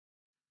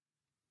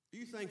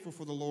you thankful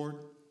for the Lord,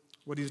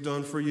 what He's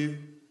done for you?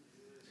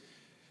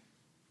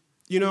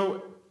 You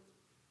know,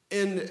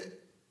 in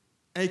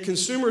a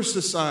consumer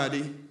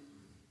society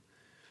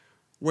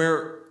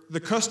where the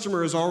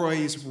customer is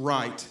always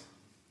right,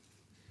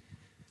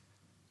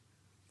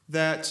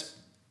 that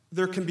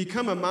there can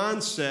become a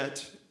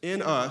mindset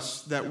in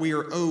us that we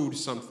are owed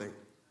something.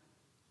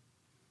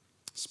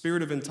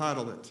 Spirit of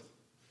entitlement.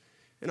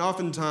 And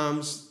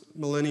oftentimes,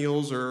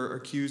 millennials are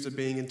accused of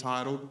being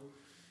entitled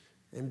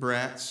and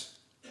brats.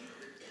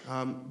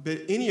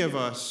 But any of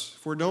us,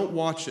 if we don't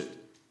watch it,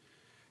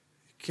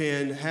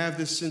 can have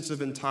this sense of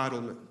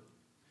entitlement.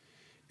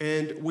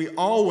 And we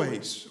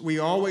always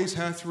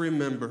have to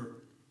remember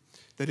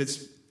that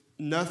it's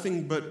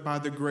nothing but by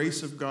the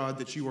grace of God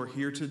that you are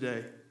here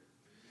today,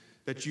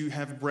 that you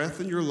have breath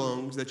in your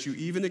lungs, that you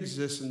even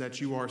exist, and that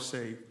you are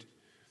saved.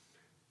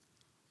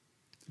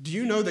 Do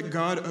you know that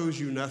God owes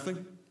you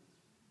nothing?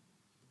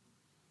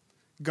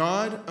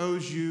 God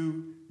owes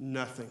you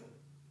nothing.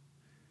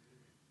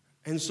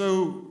 And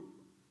so,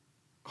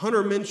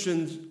 Hunter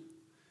mentioned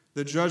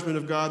the judgment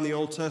of God in the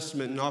Old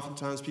Testament, and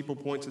oftentimes people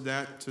point to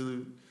that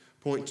to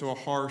point to a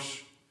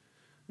harsh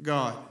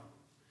God.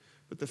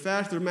 But the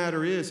fact of the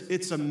matter is,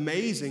 it's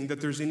amazing that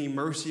there's any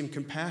mercy and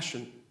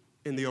compassion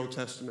in the Old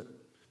Testament.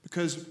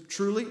 Because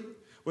truly,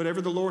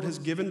 whatever the Lord has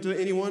given to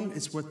anyone,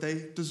 it's what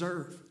they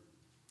deserve.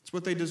 It's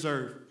what they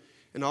deserve.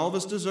 And all of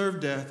us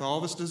deserve death. All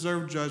of us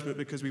deserve judgment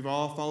because we've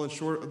all fallen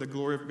short of the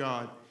glory of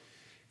God.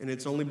 And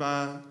it's only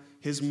by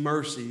His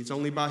mercy, it's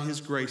only by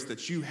His grace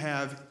that you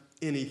have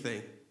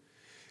anything.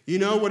 You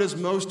know what is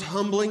most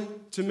humbling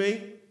to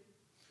me?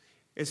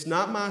 It's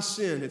not my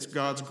sin, it's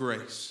God's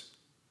grace.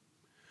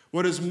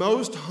 What is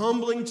most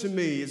humbling to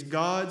me is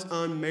God's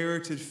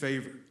unmerited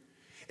favor.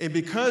 And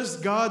because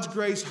God's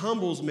grace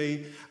humbles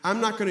me,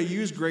 I'm not going to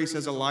use grace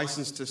as a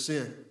license to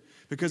sin.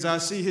 Because I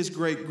see His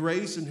great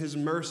grace and His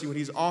mercy when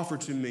He's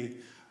offered to me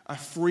a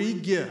free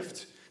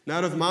gift,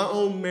 not of my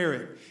own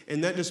merit.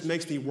 And that just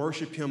makes me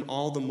worship Him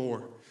all the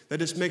more. That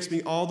just makes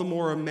me all the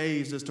more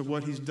amazed as to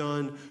what He's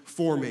done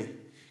for me.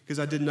 Because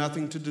I did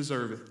nothing to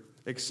deserve it,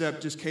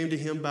 except just came to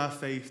Him by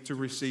faith to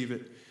receive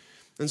it.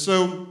 And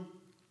so,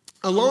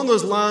 along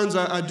those lines,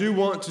 I do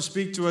want to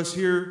speak to us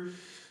here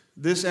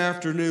this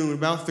afternoon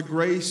about the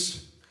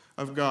grace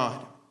of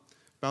God.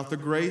 About the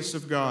grace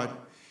of God.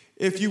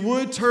 If you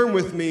would, turn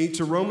with me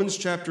to Romans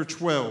chapter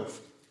 12.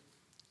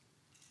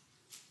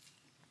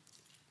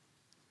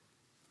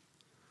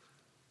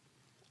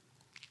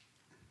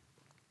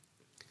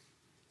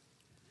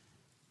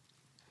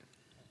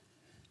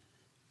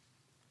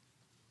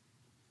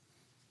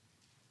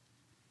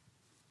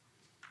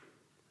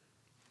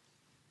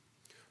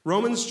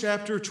 Romans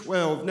chapter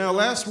 12. Now,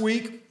 last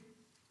week,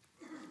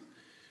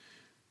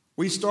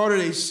 we started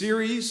a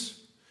series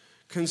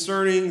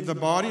concerning the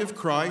body of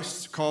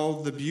Christ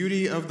called The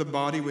Beauty of the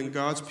Body When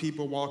God's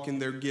People Walk in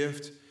Their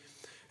Gift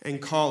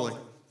and Calling.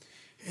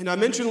 And I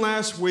mentioned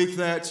last week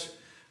that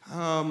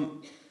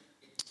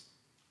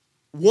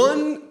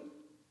one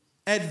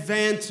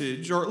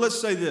advantage, or let's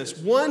say this,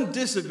 one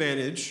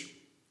disadvantage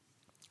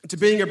to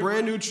being a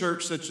brand new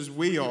church such as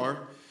we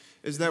are,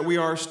 is that we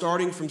are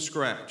starting from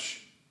scratch.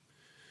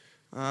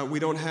 We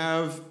don't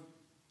have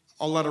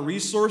a lot of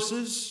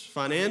resources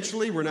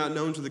financially. We're not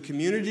known to the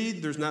community.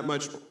 There's not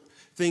much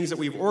things that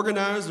we've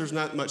organized. There's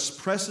not much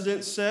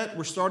precedent set.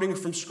 We're starting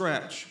from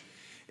scratch.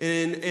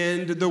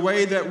 And the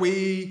way that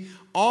we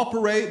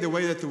operate, the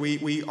way that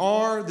we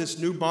are, this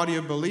new body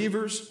of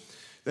believers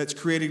that's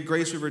created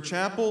Grace River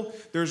Chapel,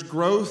 there's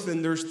growth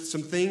and there's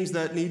some things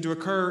that need to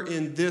occur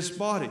in this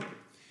body.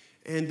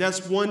 And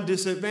that's one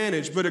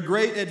disadvantage. But a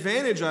great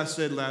advantage, I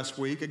said last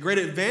week, a great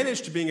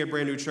advantage to being a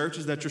brand new church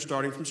is that you're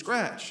starting from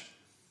scratch.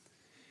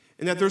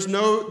 And that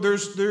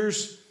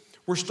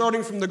we're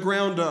starting from the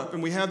ground up,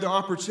 and we have the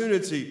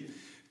opportunity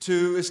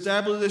to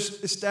establish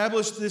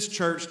this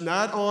church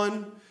not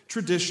on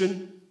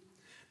tradition,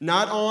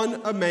 not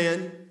on a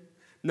man,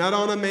 not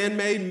on a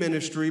man-made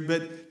ministry,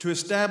 but to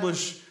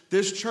establish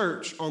this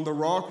church on the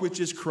rock which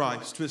is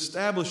Christ, to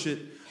establish it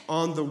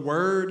on the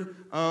Word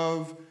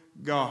of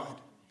God.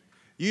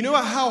 You know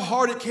how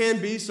hard it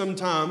can be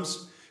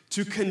sometimes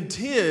to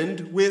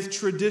contend with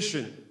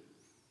tradition.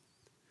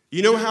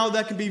 You know how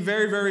that can be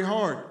very, very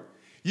hard.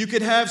 You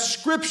could have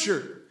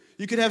Scripture.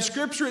 You could have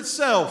Scripture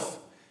itself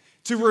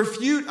to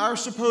refute our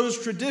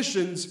supposed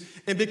traditions.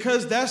 And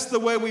because that's the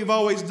way we've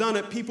always done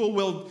it, people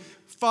will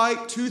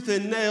fight tooth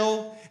and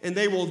nail, and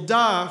they will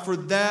die for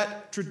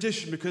that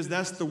tradition because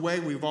that's the way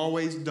we've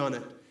always done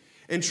it.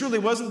 And truly,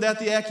 wasn't that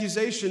the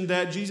accusation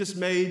that Jesus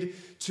made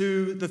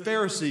to the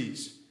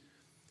Pharisees?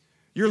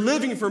 You're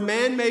living for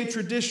man-made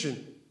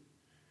tradition,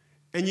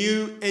 and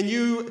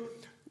you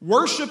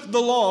worship the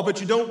law,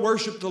 but you don't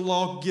worship the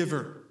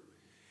lawgiver.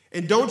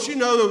 And don't you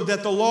know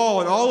that the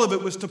law and all of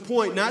it was to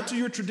point not to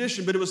your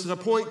tradition, but it was to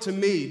point to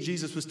me,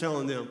 Jesus was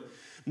telling them.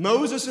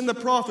 Moses and the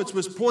prophets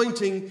was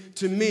pointing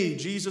to me,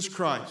 Jesus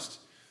Christ.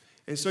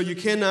 And so you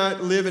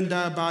cannot live and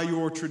die by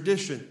your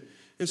tradition.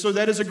 And so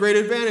that is a great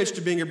advantage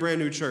to being a brand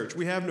new church.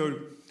 We have no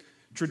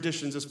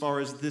traditions as far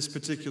as this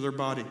particular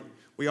body.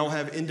 We all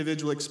have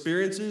individual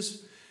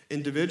experiences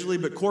individually,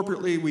 but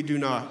corporately we do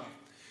not.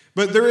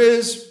 But there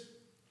is,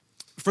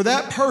 for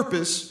that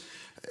purpose,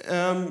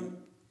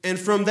 and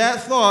from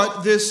that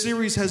thought, this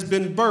series has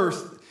been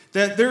birthed,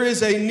 that there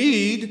is a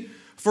need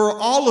for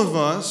all of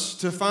us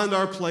to find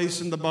our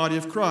place in the body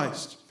of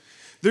Christ.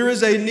 There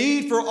is a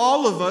need for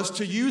all of us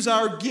to use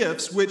our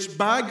gifts, which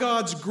by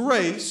God's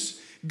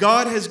grace,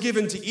 God has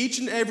given to each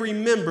and every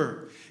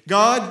member.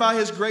 God, by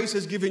His grace,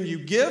 has given you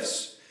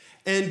gifts,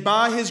 and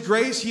by His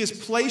grace, He has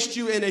placed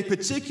you in a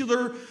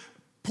particular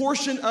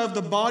portion of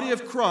the body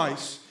of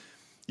Christ.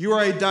 You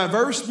are a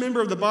diverse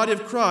member of the body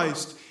of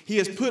Christ. He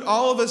has put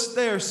all of us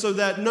there so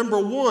that, number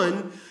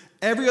one,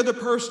 every other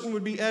person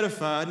would be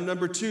edified, and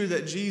number two,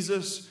 that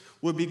Jesus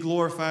would be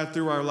glorified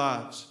through our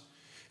lives.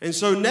 And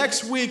so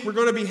next week, we're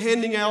going to be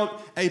handing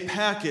out a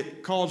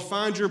packet called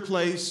Find Your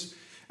Place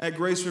at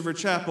Grace River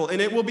Chapel.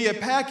 And it will be a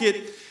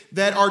packet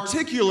that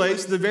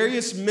articulates the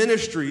various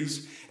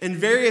ministries and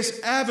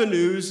various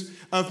avenues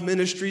of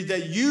ministry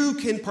that you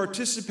can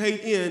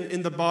participate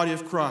in the body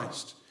of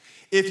Christ.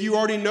 If you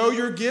already know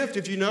your gift,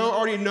 if you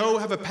already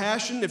have a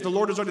passion, if the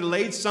Lord has already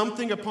laid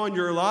something upon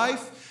your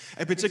life,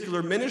 a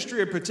particular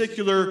ministry, a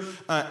particular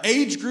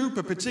age group,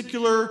 a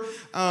particular,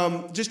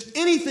 just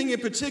anything in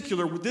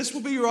particular, this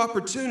will be your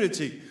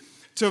opportunity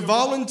to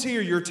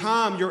volunteer your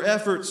time, your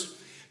efforts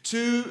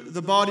to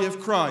the body of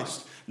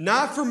Christ.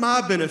 Not for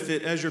my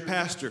benefit as your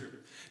pastor,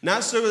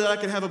 not so that I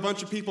can have a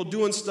bunch of people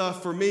doing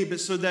stuff for me, but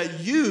so that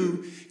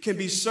you can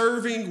be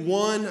serving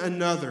one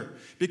another.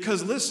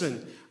 Because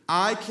listen,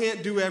 I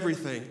can't do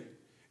everything.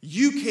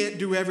 You can't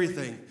do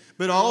everything.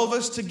 But all of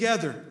us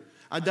together,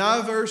 a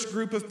diverse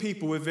group of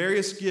people with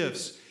various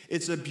gifts,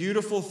 it's a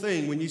beautiful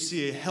thing when you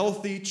see a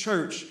healthy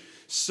church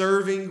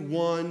serving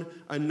one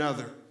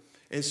another.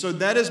 And so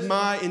that is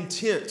my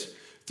intent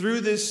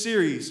through this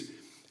series,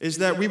 is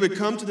that we would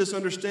come to this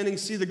understanding,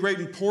 see the great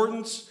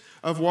importance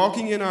of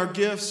walking in our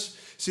gifts,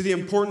 see the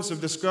importance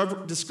of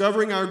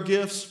discovering our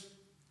gifts,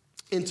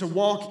 and to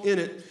walk in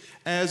it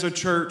as a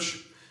church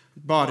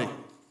body.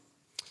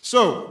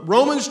 So,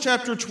 Romans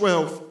chapter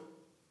 12,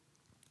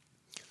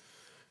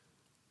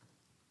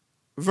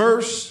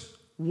 verse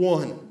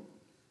 1.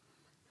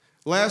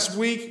 Last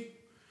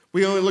week,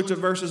 we only looked at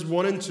verses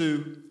 1 and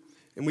 2,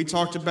 and we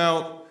talked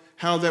about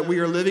how that we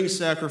are living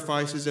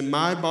sacrifices, and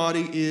my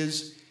body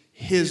is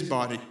His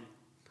body.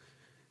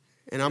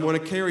 And I'm going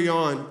to carry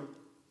on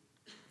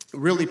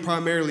really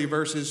primarily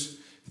verses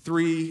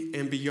 3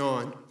 and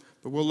beyond.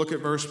 But we'll look at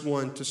verse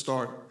 1 to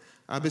start.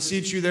 I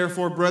beseech you,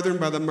 therefore, brethren,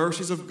 by the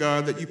mercies of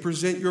God, that you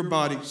present your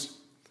bodies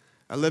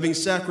a living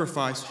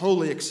sacrifice,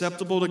 holy,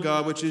 acceptable to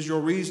God, which is your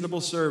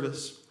reasonable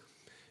service.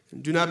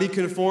 And do not be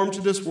conformed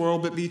to this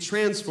world, but be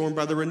transformed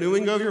by the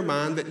renewing of your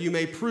mind, that you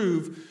may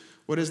prove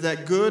what is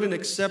that good and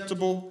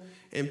acceptable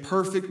and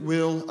perfect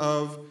will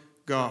of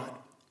God.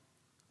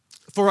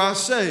 For I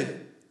say,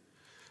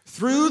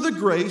 through the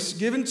grace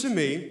given to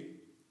me,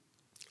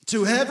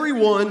 to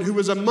everyone who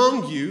is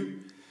among you,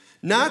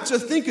 not to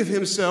think of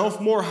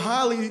himself more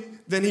highly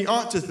than he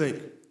ought to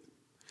think,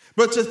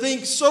 but to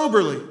think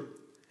soberly,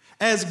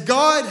 as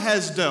God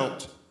has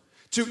dealt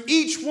to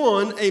each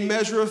one a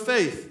measure of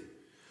faith.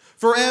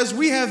 For as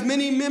we have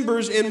many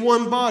members in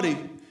one body,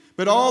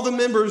 but all the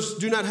members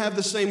do not have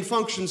the same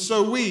function,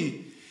 so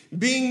we,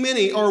 being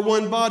many, are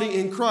one body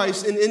in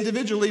Christ, and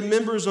individually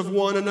members of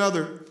one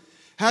another.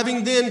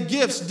 Having then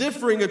gifts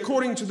differing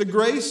according to the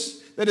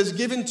grace that is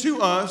given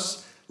to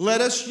us, let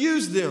us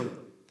use them.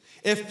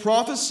 If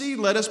prophecy,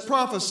 let us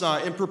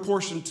prophesy in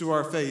proportion to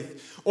our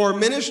faith. Or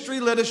ministry,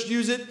 let us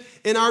use it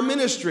in our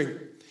ministry.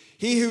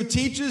 He who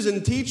teaches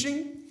in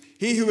teaching,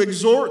 he who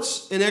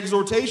exhorts in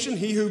exhortation,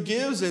 he who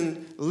gives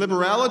in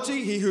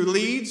liberality, he who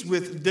leads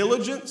with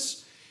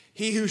diligence,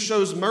 he who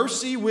shows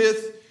mercy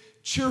with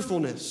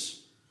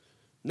cheerfulness.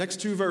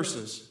 Next two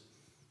verses.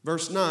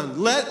 Verse 9,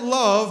 let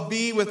love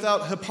be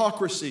without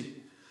hypocrisy.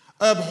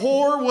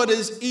 Abhor what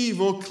is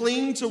evil,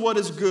 cling to what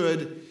is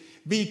good.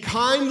 Be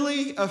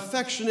kindly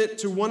affectionate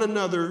to one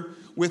another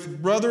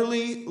with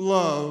brotherly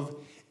love,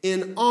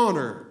 in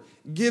honor,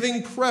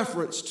 giving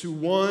preference to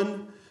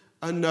one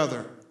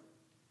another.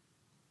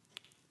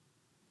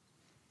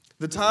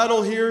 The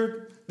title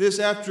here this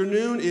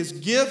afternoon is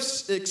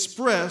Gifts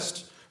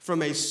Expressed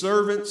from a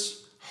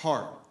Servant's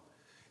Heart.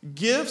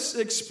 Gifts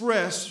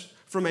expressed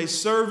from a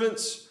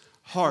servant's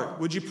heart.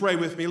 Would you pray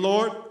with me?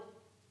 Lord,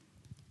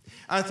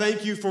 I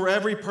thank you for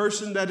every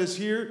person that is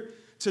here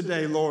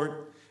today, Lord,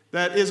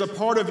 that is a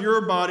part of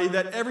your body,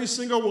 that every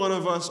single one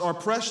of us are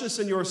precious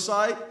in your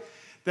sight,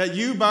 that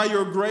you, by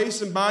your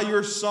grace and by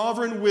your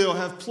sovereign will,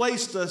 have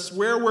placed us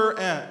where we're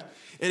at.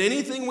 And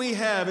anything we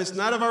have, it's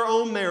not of our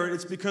own merit,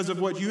 it's because of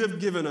what you have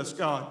given us,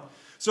 God.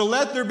 So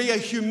let there be a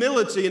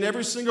humility in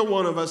every single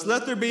one of us.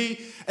 Let there be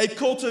a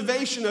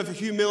cultivation of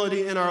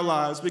humility in our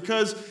lives,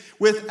 because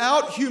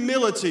without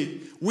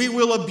humility, we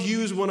will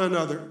abuse one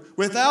another.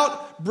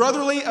 Without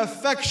brotherly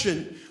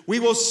affection, we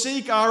will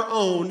seek our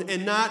own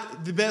and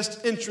not the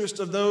best interest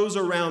of those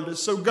around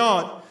us. So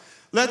God,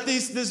 Let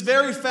these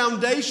very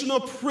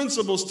foundational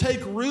principles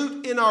take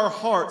root in our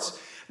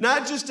hearts,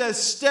 not just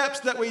as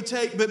steps that we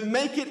take, but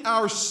make it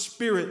our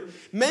spirit.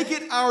 Make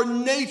it our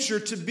nature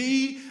to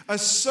be a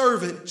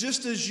servant,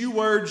 just as you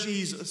were,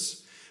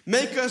 Jesus.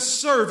 Make us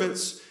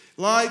servants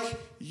like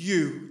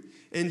you.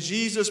 In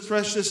Jesus'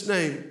 precious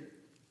name,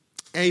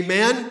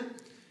 amen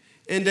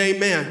and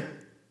amen.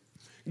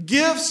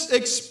 Gifts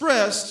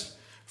expressed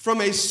from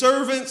a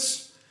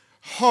servant's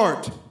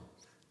heart.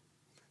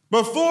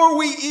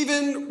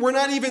 We're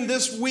not even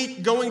this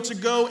week going to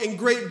go in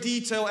great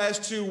detail as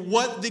to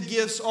what the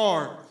gifts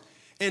are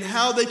and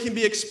how they can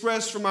be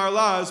expressed from our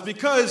lives,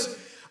 because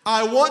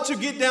I want to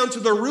get down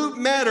to the root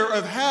matter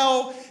of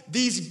how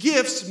these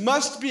gifts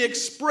must be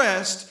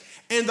expressed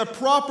and the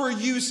proper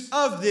use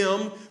of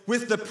them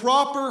with the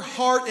proper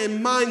heart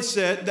and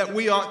mindset that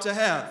we ought to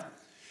have.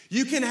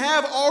 You can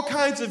have all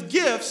kinds of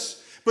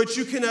gifts, but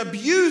you can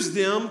abuse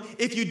them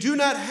if you do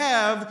not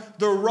have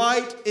the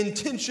right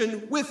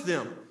intention with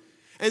them.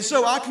 And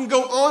so I can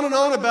go on and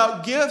on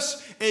about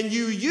gifts and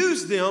you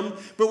use them,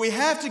 but we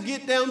have to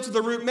get down to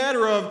the root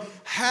matter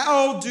of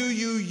how do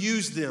you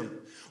use them?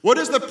 What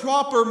is the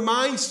proper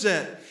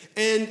mindset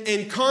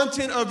and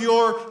content of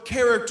your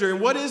character? And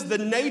what is the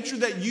nature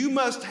that you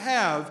must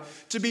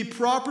have to be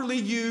properly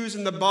used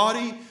in the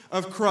body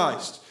of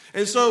Christ?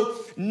 And so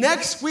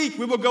next week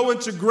we will go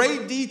into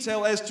great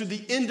detail as to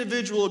the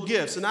individual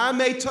gifts. And I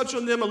may touch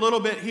on them a little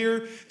bit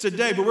here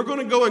today, but we're going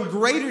to go in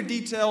greater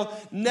detail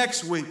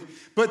next week.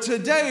 But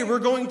today we're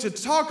going to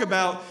talk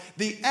about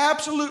the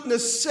absolute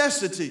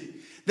necessity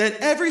that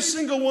every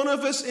single one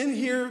of us in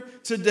here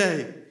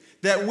today,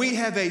 that we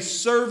have a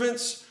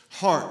servant's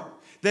heart.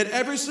 That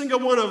every single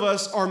one of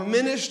us are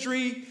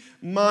ministry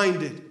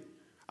minded.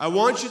 I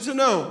want you to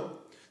know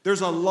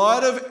there's a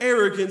lot of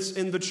arrogance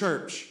in the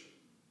church.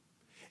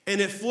 And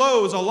a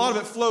lot of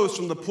it flows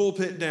from the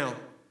pulpit down.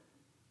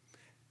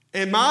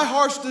 And my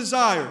heart's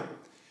desire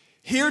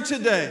here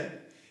today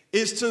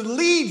is to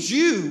lead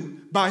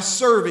you by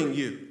serving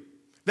you.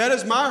 That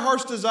is my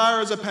heart's desire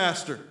as a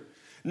pastor.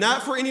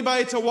 Not for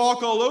anybody to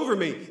walk all over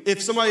me.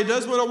 If somebody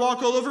does want to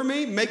walk all over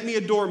me, make me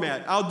a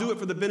doormat. I'll do it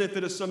for the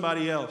benefit of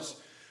somebody else.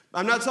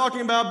 I'm not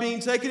talking about being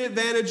taken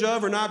advantage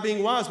of or not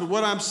being wise, but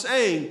what I'm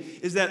saying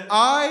is that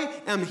I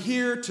am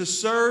here to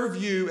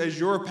serve you as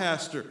your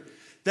pastor.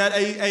 That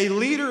a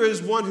leader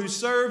is one who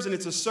serves, and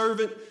it's a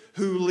servant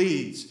who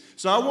leads.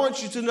 So I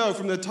want you to know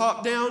from the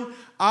top down,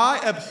 I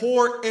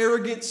abhor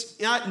arrogance,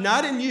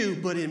 not in you,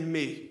 but in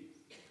me.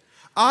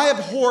 I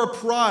abhor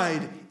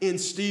pride in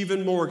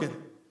Stephen Morgan.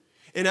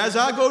 And as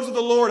I go to the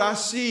Lord, I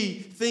see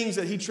things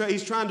that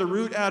He's trying to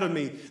root out of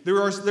me.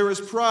 There is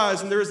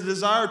pride, and there is a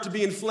desire to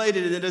be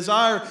inflated, and a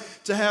desire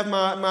to have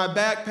my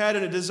back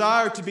patted, and a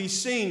desire to be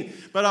seen.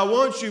 But I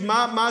want you,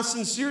 my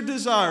sincere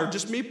desire,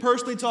 just me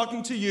personally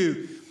talking to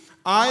you,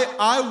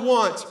 I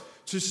want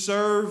to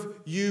serve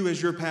you as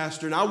your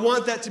pastor. And I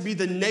want that to be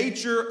the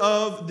nature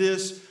of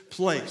this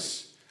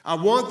place. I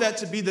want that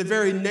to be the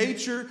very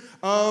nature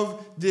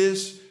of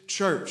this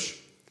church.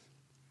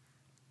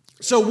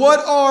 So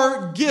what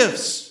are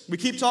gifts? We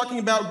keep talking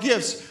about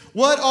gifts.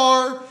 What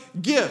are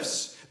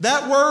gifts?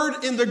 That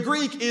word in the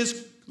Greek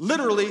is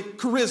literally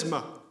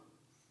charisma.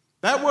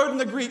 That word in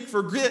the Greek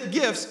for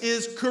gifts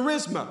is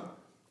charisma.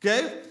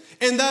 Okay?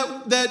 And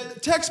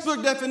that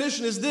textbook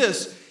definition is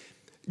this.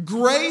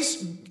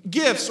 Grace,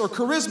 gifts, or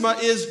charisma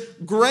is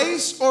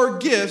grace or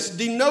gifts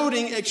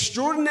denoting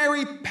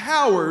extraordinary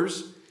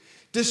powers,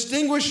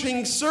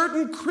 distinguishing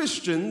certain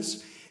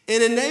Christians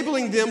and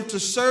enabling them to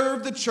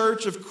serve the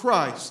church of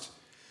Christ,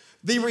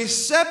 the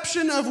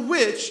reception of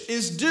which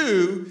is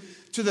due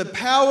to the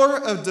power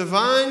of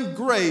divine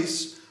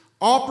grace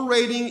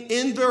operating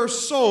in their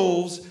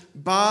souls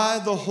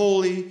by the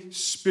Holy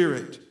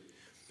Spirit.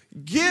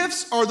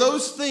 Gifts are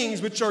those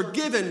things which are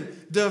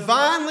given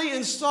divinely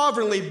and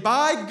sovereignly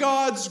by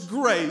God's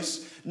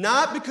grace,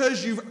 not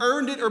because you've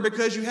earned it or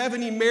because you have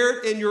any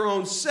merit in your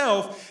own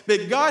self,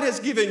 but God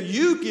has given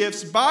you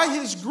gifts by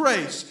His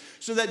grace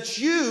so that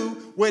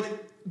you would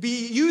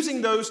be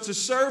using those to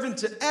serve and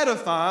to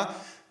edify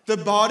the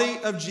body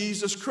of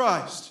Jesus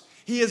Christ.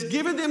 He has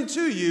given them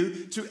to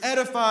you to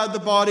edify the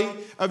body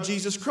of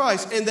Jesus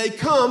Christ. And they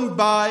come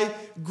by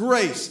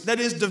grace. That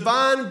is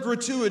divine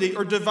gratuity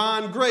or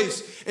divine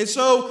grace. And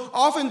so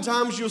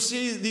oftentimes you'll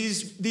see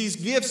these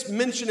gifts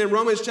mentioned in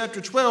Romans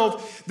chapter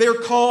 12. They're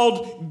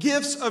called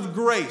gifts of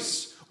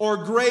grace or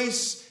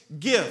grace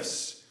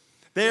gifts.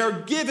 They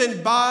are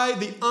given by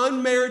the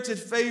unmerited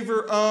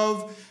favor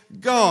of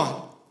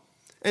God.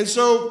 And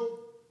so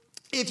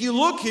if you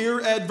look here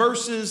at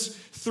verses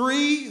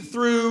 3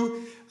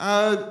 through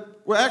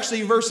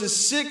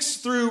verses 6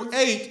 through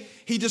 8,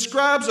 he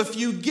describes a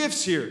few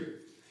gifts here.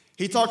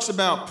 He talks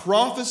about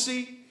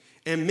prophecy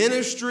and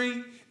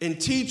ministry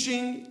and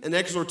teaching and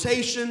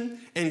exhortation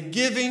and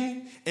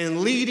giving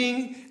and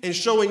leading and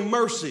showing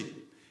mercy.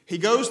 He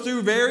goes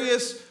through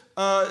various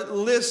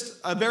list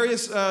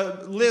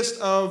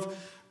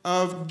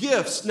of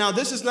gifts. Now,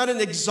 this is not an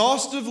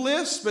exhaustive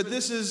list, but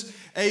this is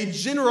a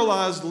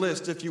generalized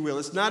list, if you will.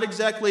 It's not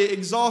exactly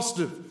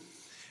exhaustive.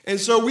 And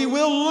so we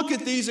will look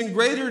at these in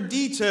greater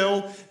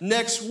detail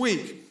next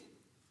week.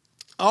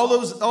 All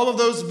of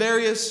those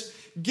various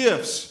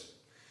gifts.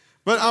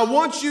 But I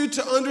want you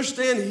to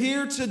understand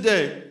here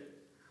today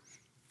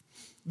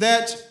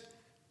that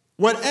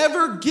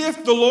whatever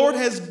gift the Lord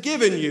has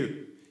given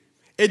you,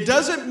 it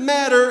doesn't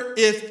matter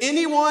if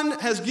anyone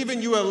has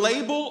given you a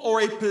label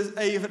or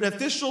an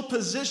official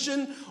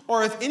position,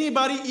 or if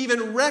anybody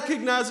even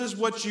recognizes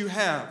what you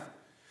have.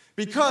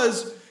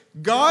 Because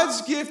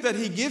God's gift that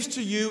He gives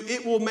to you,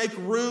 it will make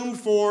room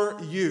for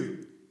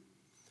you.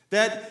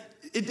 That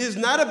it is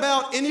not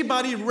about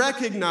anybody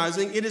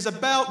recognizing. It is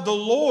about the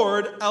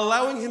Lord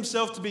allowing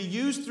Himself to be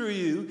used through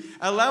you,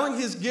 allowing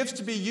His gifts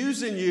to be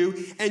used in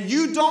you, and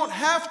you don't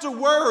have to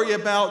worry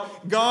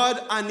about, God,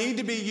 I need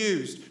to be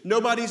used.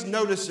 Nobody's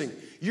noticing.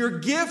 Your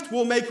gift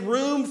will make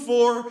room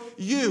for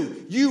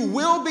you. You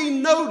will be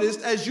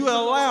noticed as you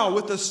allow,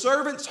 with a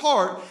servant's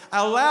heart,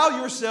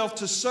 allow yourself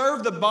to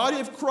serve the body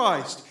of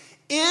Christ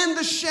in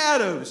the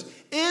shadows,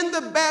 in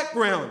the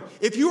background.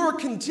 If you are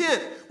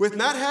content with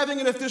not having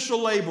an official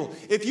label,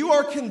 if you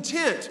are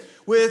content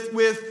with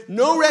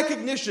no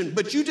recognition,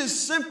 but you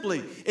just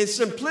simply, in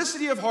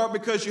simplicity of heart,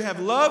 because you have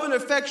love and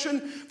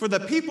affection for the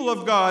people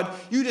of God,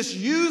 you just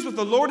use what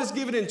the Lord has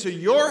given into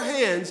your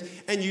hands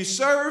and you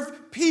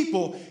serve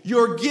people,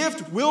 your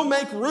gift will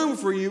make room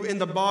for you in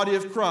the body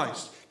of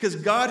Christ, because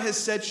God has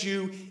set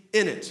you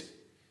in it.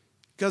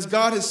 Because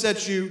God has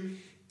set you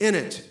in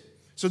it.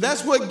 So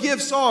that's what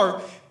gifts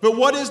are. But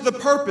what is the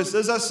purpose?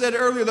 As I said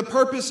earlier, the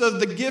purpose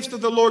of the gifts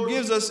that the Lord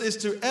gives us is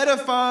to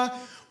edify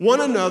one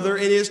another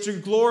and is to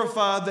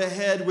glorify the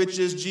head, which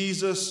is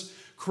Jesus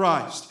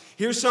Christ.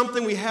 Here's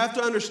something we have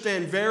to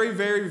understand very,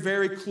 very,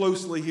 very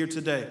closely here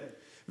today.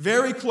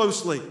 Very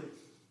closely.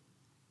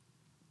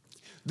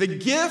 The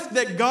gift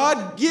that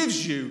God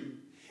gives you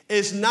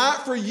is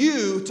not for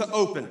you to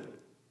open.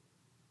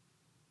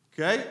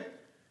 Okay?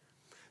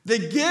 The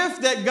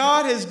gift that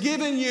God has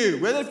given you,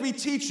 whether it be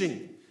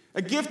teaching,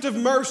 a gift of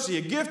mercy,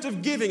 a gift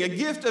of giving, a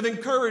gift of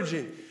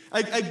encouraging,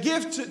 a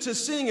gift to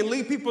sing and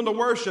lead people into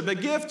worship, a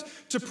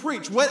gift to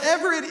preach,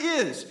 whatever it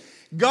is,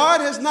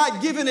 God has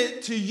not given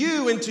it to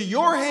you into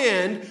your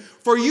hand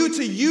for you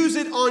to use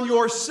it on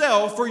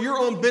yourself for your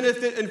own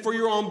benefit and for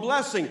your own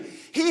blessing.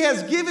 He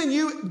has given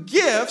you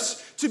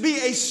gifts to be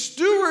a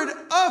steward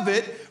of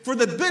it for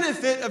the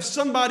benefit of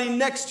somebody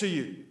next to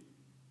you.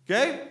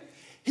 Okay?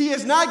 He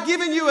has not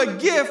given you a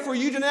gift for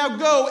you to now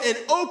go and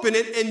open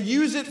it and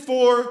use it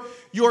for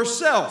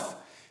yourself.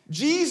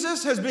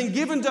 Jesus has been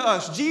given to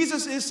us.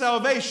 Jesus is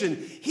salvation.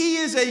 He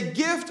is a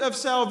gift of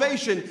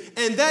salvation,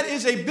 and that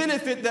is a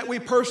benefit that we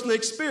personally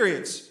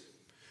experience.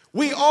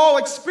 We all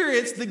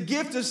experience the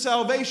gift of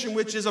salvation,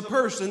 which is a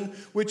person,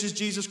 which is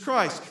Jesus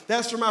Christ.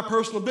 That's for my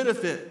personal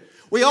benefit.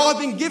 We all have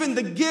been given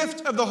the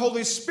gift of the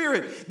Holy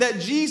Spirit that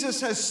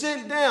Jesus has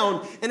sent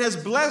down and has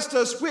blessed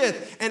us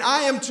with, and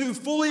I am to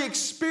fully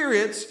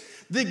experience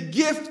the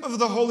gift of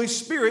the Holy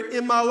Spirit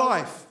in my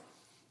life.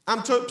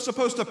 I'm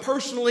supposed to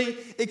personally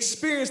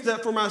experience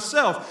that for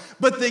myself.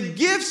 But the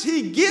gifts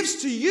He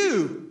gives to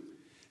you,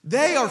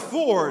 they are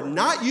for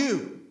not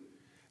you.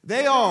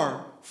 They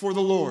are for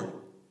the Lord.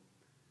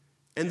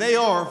 And they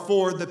are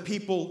for the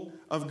people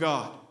of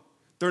God.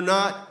 They're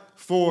not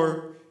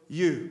for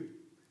you.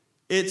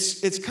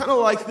 It's kind of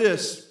like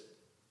this.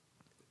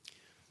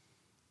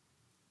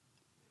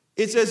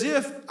 It's as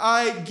if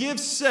I give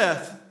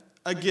Seth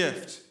a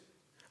gift.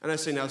 And I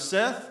say, now,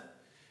 Seth,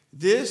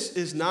 this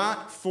is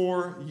not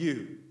for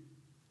you.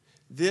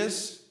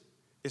 This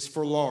is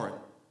for Lauren.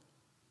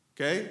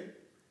 Okay?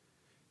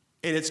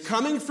 And it's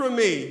coming from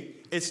me.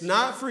 It's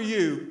not for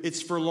you.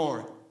 It's for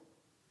Lauren.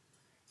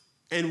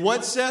 And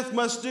what Seth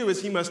must do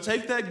is he must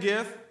take that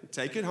gift,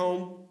 take it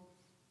home.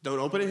 Don't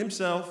open it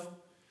himself.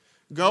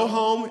 Go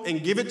home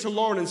and give it to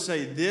Lauren and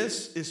say,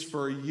 this is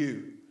for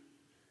you.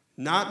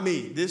 Not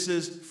me. This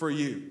is for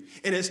you.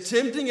 And as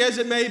tempting as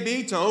it may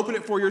be to open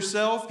it for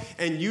yourself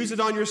and use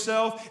it on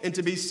yourself and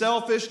to be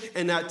selfish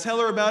and not tell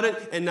her about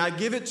it and not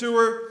give it to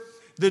her,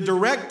 the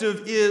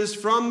directive is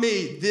from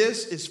me.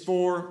 This is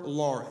for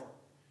Lauren.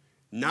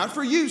 Not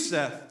for you,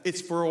 Seth.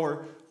 It's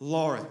for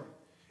Lauren.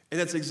 And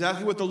that's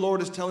exactly what the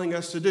Lord is telling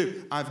us to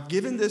do. I've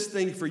given this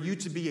thing for you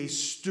to be a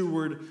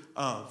steward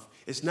of.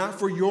 It's not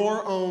for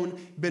your own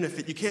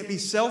benefit. You can't be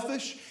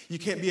selfish. You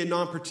can't be a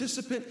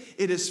non-participant.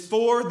 It is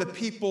for the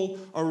people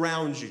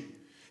around you.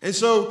 And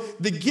so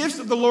the gifts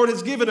that the Lord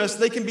has given us,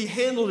 they can be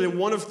handled in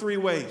one of three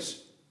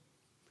ways.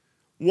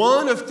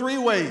 One of three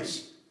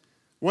ways.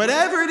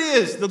 Whatever it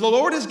is that the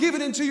Lord has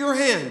given into your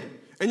hand,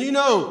 and you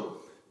know,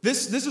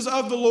 this is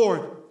of the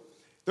Lord.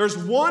 There's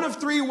one of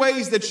three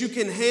ways that you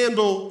can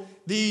handle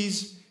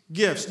these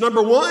gifts.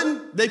 Number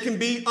one, they can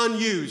be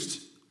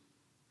unused.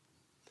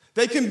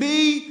 They can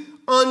be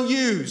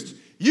unused.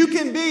 You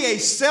can be a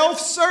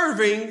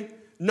self-serving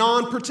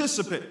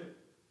non-participant.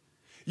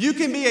 You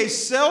can be a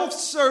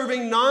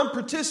self-serving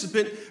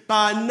non-participant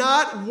by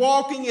not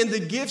walking in the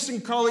gifts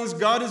and callings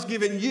God has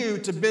given you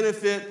to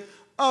benefit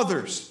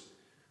others.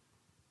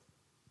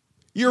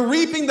 You're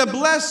reaping the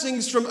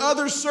blessings from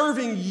others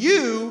serving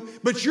you,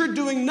 but you're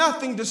doing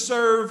nothing to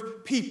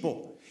serve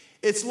people.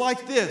 It's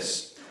like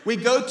this. We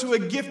go to a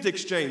gift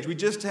exchange. We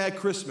just had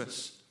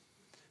Christmas.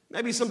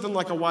 Maybe something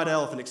like a white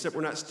elephant, except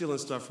we're not stealing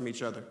stuff from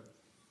each other.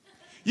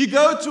 You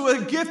go to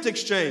a gift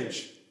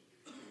exchange.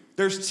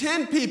 There's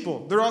 10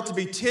 people. There ought to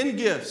be 10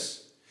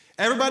 gifts.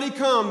 Everybody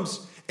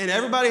comes, and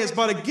everybody has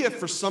bought a gift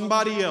for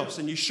somebody else.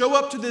 And you show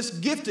up to this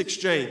gift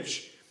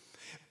exchange.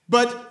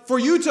 But for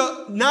you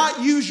to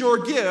not use your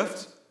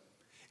gift,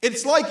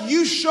 it's like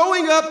you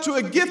showing up to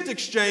a gift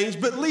exchange,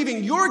 but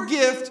leaving your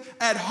gift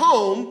at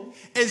home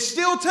and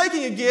still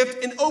taking a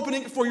gift and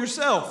opening it for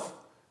yourself.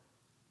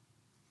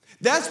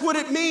 That's what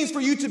it means for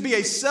you to be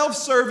a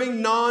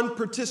self-serving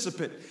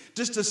non-participant.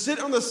 Just to sit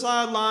on the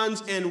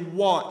sidelines and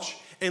watch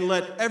and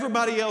let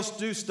everybody else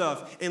do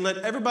stuff and let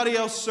everybody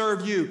else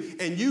serve you.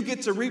 And you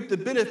get to reap the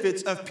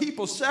benefits of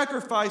people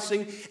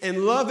sacrificing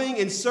and loving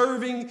and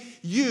serving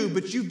you,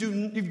 but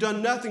you've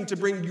done nothing to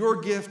bring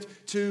your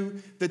gift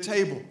to the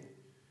table.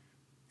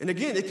 And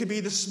again, it could be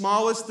the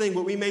smallest thing,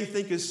 what we may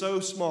think is so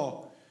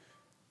small.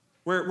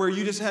 Where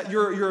you just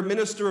you're a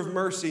minister of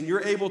mercy and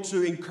you're able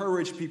to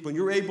encourage people and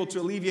you're able to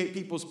alleviate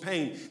people's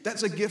pain.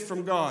 That's a gift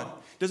from God.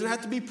 Doesn't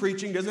have to be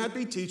preaching, doesn't have to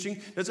be teaching,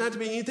 doesn't have to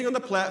be anything on the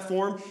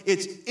platform.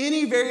 It's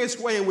any various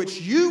way in which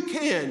you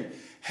can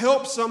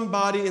help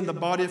somebody in the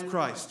body of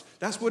Christ.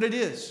 That's what it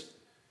is.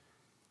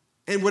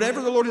 And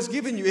whatever the Lord has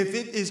given you, if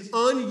it is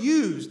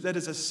unused, that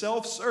is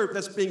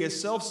that's being a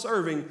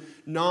self-serving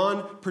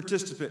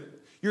non-participant.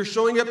 You're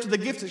showing up to the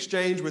gift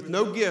exchange with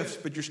no gifts,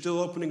 but you're still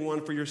opening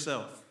one for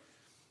yourself.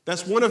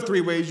 That's one of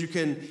 3 ways you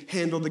can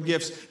handle the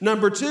gifts.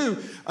 Number 2,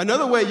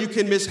 another way you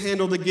can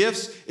mishandle the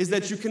gifts is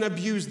that you can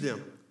abuse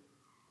them.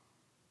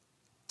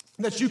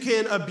 That you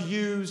can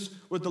abuse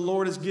what the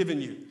Lord has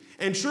given you.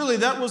 And truly,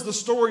 that was the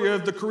story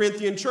of the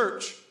Corinthian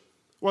church,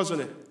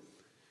 wasn't it?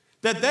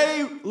 That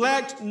they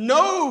lacked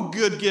no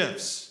good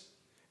gifts.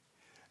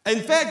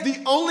 In fact, the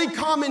only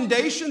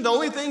commendation, the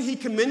only thing he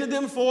commended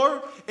them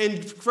for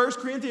in 1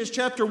 Corinthians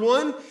chapter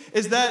 1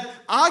 is that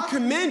I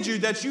commend you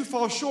that you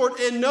fall short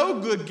in no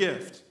good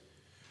gift.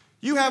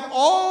 You have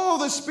all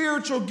the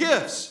spiritual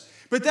gifts,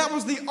 but that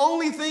was the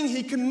only thing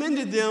he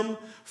commended them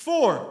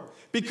for.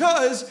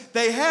 Because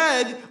they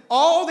had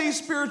all these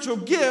spiritual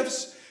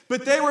gifts,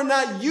 but they were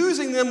not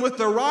using them with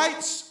the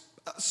right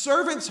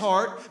servant's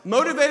heart,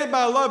 motivated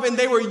by love, and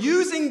they were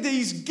using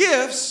these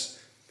gifts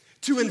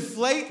to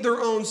inflate their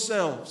own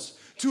selves,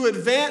 to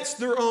advance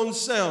their own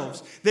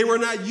selves. They were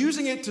not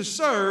using it to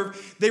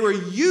serve, they were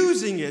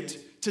using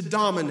it to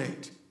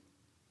dominate.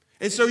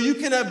 And so you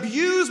can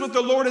abuse what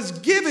the Lord has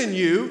given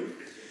you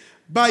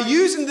by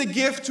using the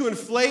gift to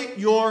inflate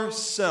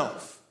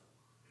yourself.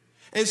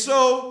 And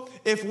so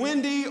if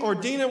Wendy or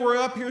Dina were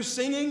up here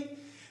singing,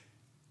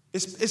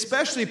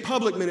 especially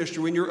public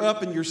ministry, when you're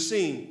up and you're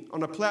singing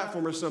on a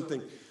platform or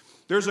something,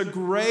 there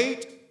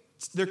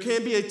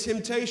can be a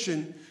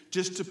temptation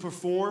just to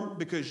perform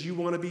because you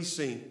want to be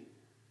seen.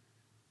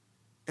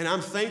 And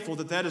I'm thankful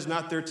that that is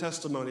not their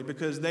testimony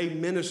because they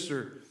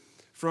minister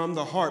from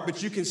the heart.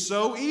 But you can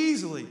so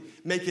easily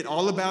make it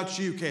all about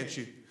you, can't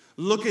you?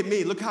 Look at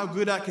me. Look how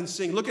good I can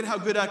sing. Look at how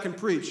good I can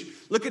preach.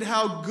 Look at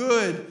how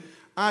good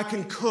I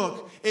can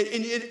cook.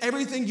 And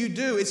everything you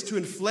do is to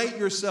inflate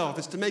yourself.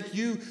 It's to make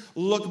you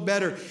look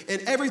better.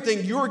 And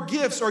everything, your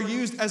gifts are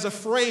used as a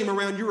frame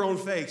around your own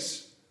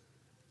face.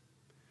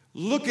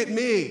 Look at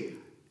me.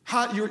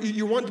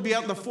 You want to be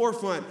out in the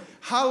forefront.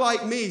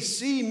 Highlight me.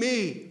 See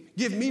me.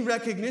 Give me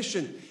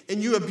recognition.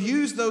 And you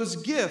abuse those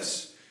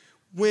gifts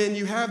when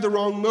you have the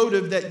wrong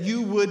motive that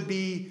you would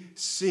be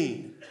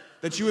seen.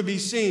 That you would be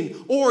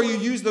seen. Or you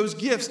use those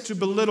gifts to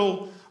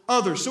belittle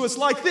others. So it's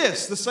like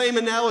this, the same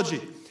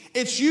analogy.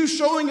 It's you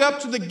showing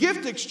up to the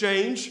gift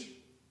exchange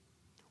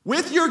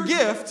with your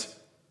gift,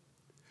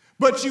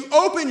 but you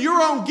open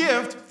your own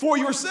gift for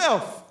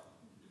yourself.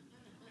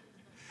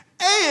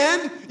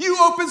 And you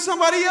open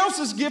somebody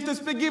else's gift that's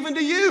been given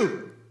to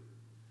you.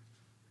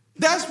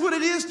 That's what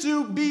it is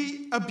to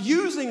be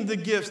abusing the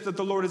gifts that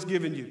the Lord has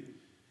given you.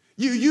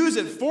 You use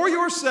it for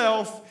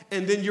yourself,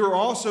 and then you're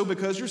also,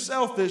 because you're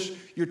selfish,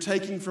 you're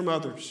taking from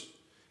others.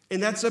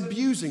 And that's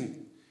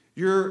abusing.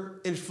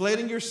 You're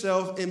inflating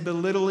yourself and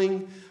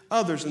belittling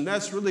others. And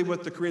that's really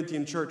what the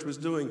Corinthian church was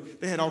doing.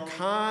 They had all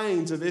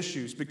kinds of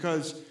issues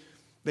because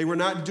they were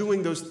not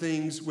doing those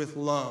things with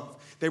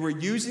love. They were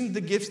using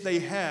the gifts they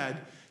had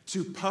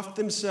to puff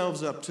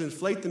themselves up, to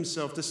inflate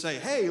themselves, to say,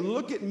 hey,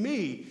 look at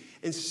me,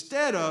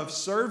 instead of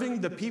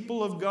serving the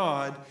people of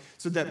God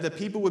so that the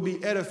people would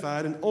be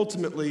edified and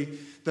ultimately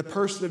the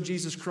person of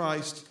Jesus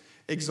Christ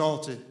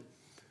exalted.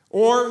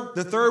 Or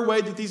the third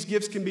way that these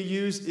gifts can be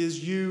used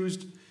is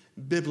used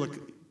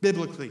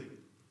biblically.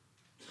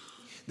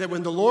 That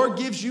when the Lord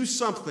gives you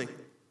something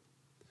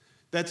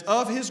that's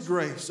of His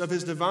grace, of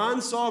His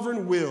divine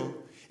sovereign will,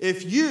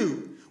 if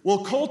you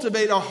will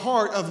cultivate a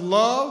heart of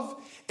love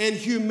and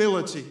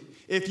humility,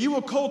 if you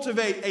will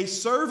cultivate a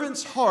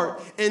servant's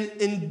heart and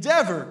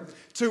endeavor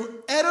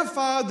to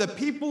edify the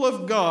people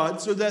of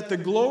God so that the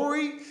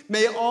glory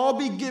may all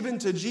be given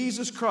to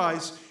Jesus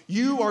Christ,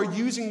 you are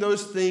using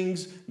those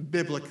things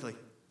biblically.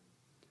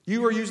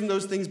 You are using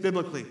those things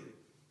biblically.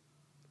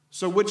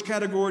 So which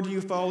category do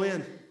you fall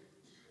in?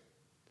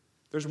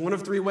 There's one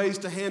of three ways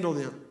to handle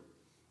them.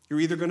 You're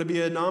either going to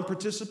be a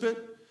non-participant,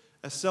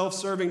 a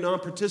self-serving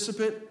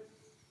non-participant,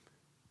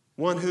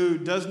 one who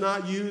does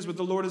not use what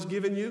the Lord has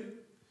given you.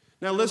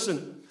 Now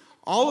listen,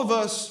 all of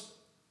us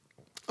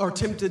are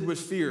tempted with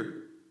fear.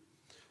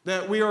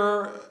 That we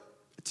are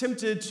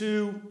tempted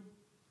to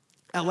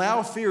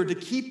allow fear to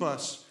keep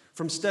us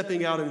from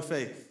stepping out in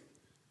faith.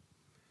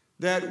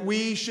 That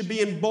we should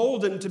be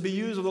emboldened to be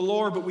used of the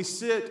Lord, but we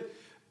sit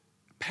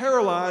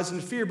paralyzed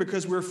in fear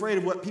because we're afraid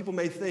of what people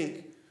may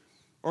think.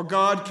 Or,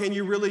 God, can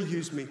you really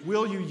use me?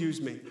 Will you use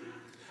me?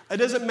 It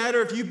doesn't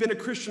matter if you've been a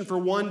Christian for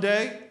 1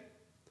 day,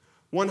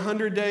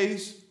 100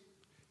 days,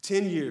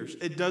 10 years.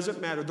 It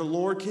doesn't matter. The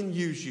Lord can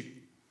use you.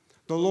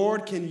 The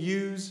Lord can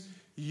use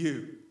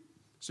you.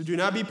 So do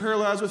not be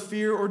paralyzed with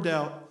fear or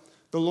doubt.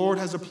 The Lord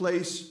has a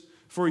place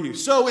for you.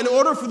 So in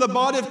order for the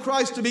body of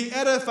Christ to be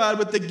edified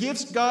with the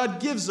gifts God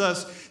gives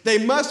us,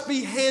 they must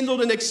be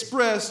handled and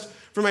expressed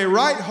from a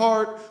right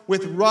heart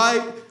with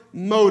right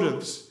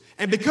motives.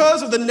 And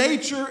because of the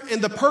nature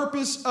and the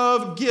purpose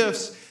of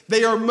gifts,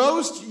 they are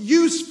most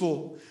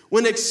useful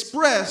when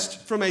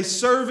expressed from a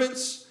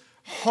servant's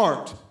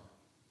heart.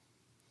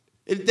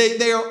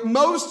 They are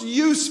most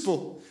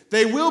useful.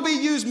 They will be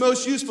used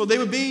most useful. They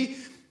would be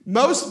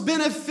most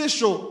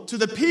beneficial to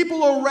the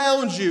people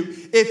around you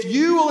if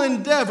you will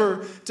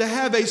endeavor to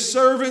have a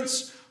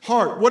servant's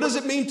heart. What does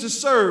it mean to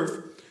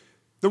serve?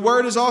 The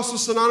word is also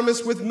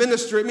synonymous with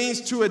minister. It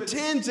means to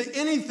attend to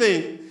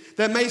anything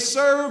that may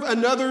serve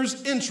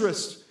another's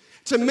interest,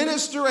 to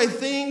minister a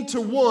thing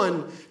to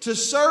one, to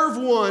serve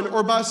one,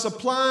 or by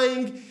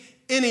supplying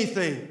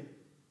anything.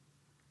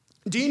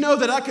 Do you know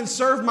that I can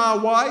serve my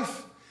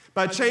wife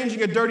by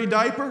changing a dirty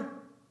diaper?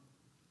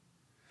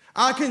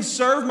 I can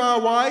serve my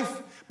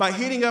wife by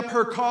heating up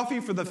her coffee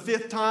for the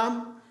 5th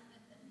time.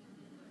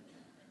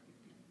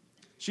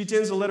 She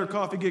tends to let her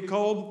coffee get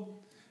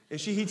cold,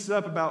 and she heats it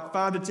up about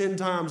 5 to 10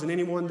 times in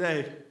any one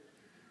day.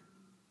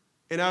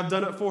 And I've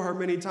done it for her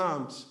many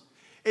times.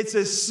 It's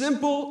as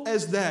simple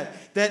as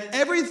that. That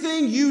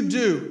everything you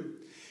do,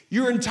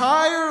 your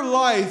entire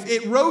life,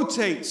 it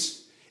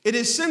rotates. It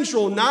is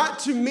central not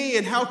to me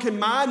and how can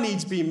my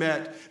needs be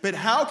met, but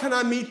how can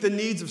I meet the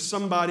needs of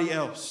somebody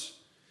else?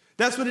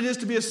 That's what it is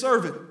to be a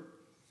servant.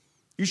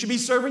 You should be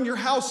serving your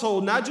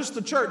household, not just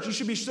the church. You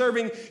should be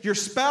serving your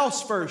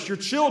spouse first, your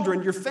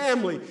children, your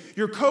family,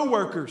 your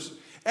coworkers.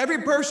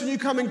 Every person you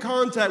come in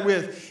contact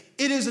with,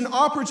 it is an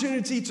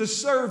opportunity to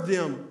serve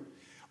them.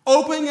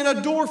 Opening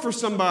a door for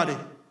somebody.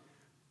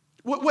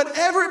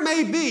 Whatever it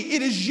may be,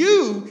 it is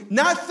you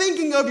not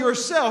thinking of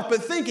yourself,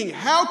 but thinking,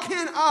 how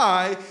can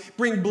I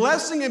bring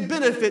blessing and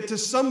benefit to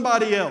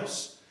somebody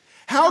else?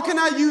 How can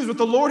I use what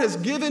the Lord has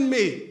given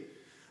me?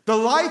 The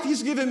life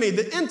He's given me,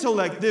 the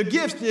intellect, the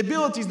gifts, the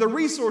abilities, the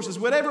resources,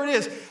 whatever it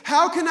is.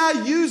 How can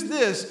I use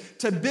this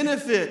to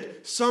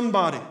benefit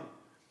somebody?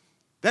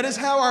 That is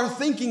how our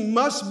thinking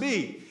must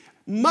be.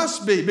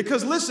 Must be.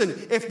 Because listen,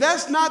 if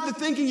that's not the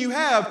thinking you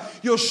have,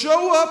 you'll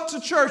show up to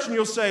church and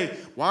you'll say,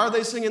 why are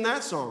they singing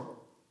that song?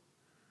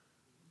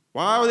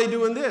 Why are they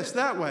doing this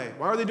that way?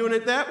 Why are they doing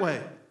it that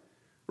way?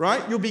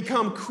 Right? You'll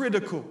become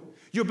critical.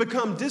 You'll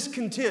become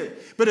discontent.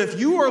 But if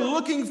you are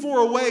looking for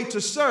a way to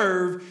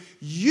serve,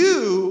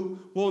 you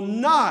will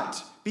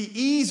not be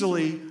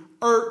easily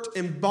irked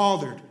and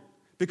bothered.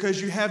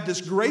 Because you have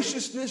this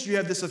graciousness, you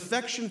have this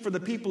affection for the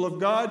people of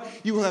God.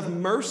 You will have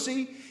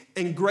mercy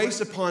and grace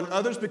upon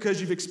others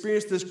because you've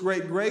experienced this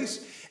great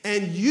grace.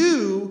 And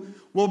you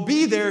will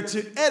be there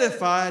to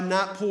edify and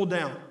not pull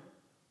down.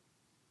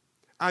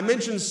 I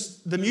mentioned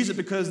the music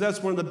because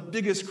that's one of the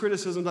biggest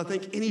criticisms I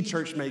think any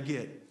church may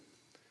get.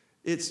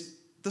 It's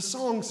the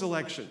song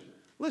selection.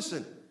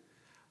 Listen,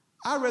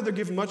 I'd rather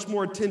give much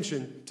more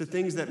attention to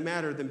things that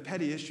matter than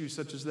petty issues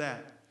such as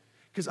that.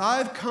 Because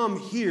I've come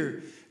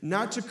here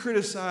not to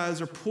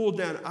criticize or pull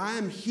down. I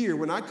am here.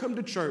 When I come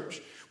to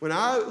church, when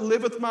I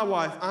live with my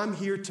wife, I'm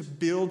here to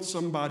build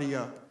somebody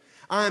up.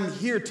 I am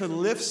here to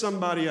lift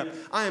somebody up.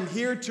 I am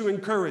here to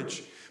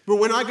encourage. But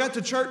when I got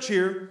to church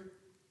here,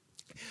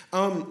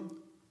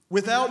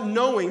 without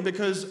knowing,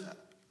 because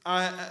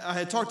I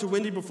had talked to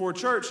Wendy before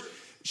church,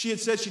 she had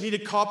said she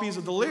needed copies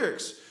of the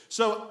lyrics.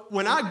 So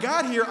when I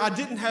got here, I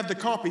didn't have the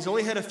copies. I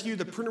only had a few.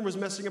 The printer was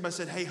messing up. I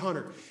said, hey,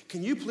 Hunter,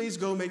 can you please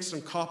go make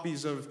some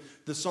copies of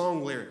the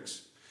song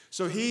lyrics?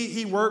 So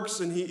he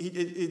works, and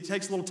it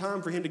takes a little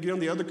time for him to get on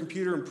the other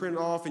computer and print it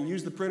off and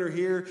use the printer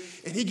here.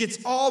 And he gets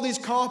all these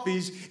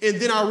copies. And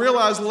then I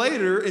realized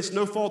later, it's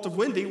no fault of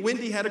Wendy.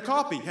 Wendy had a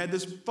copy, had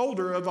this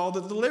folder of all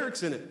the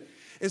lyrics in it.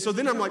 And so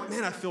then I'm like,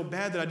 man, I feel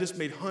bad that I just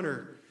made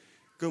Hunter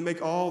go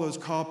make all those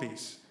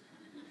copies.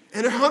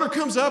 And Hunter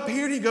comes up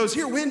here and he goes,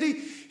 here, Wendy,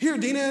 here,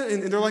 Dina.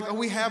 And they're like, oh,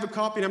 we have a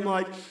copy. And I'm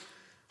like,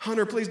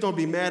 Hunter, please don't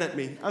be mad at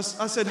me. I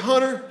said,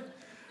 Hunter,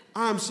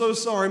 I'm so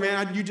sorry,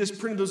 man. You just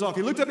printed those off.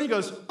 He looked at me and he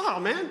goes, oh,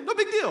 man, no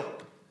big deal.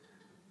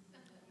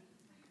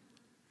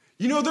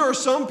 You know, there are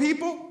some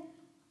people,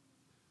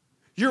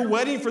 you're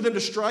waiting for them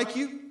to strike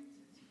you.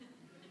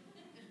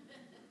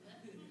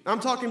 I'm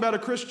talking about a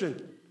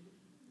Christian.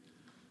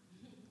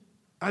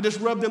 I just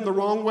rubbed them the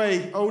wrong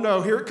way. Oh,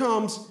 no, here it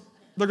comes.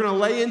 They're going to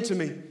lay into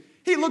me.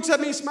 He looks at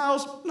me and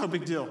smiles. No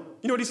big deal.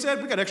 You know what he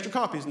said? We got extra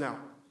copies now.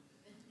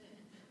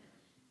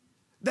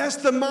 That's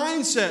the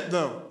mindset,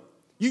 though.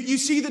 You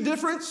see the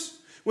difference?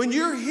 When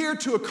you're here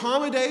to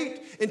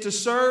accommodate and to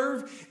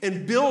serve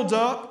and build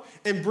up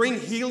and bring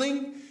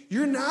healing,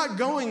 you're not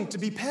going to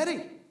be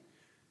petty.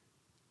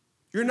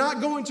 You're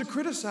not going to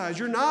criticize.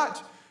 You're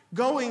not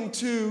going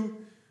to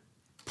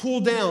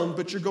pull down,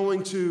 but you're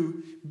going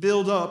to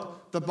build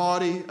up the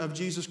body of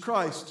Jesus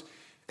Christ.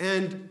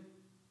 And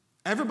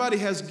everybody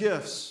has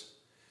gifts.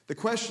 The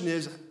question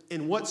is,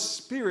 in what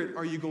spirit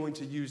are you going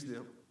to use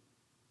them?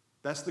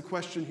 That's the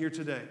question here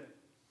today.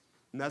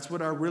 And that's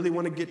what I really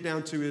want to get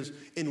down to is,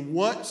 in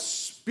what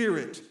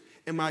spirit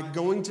am I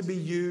going to be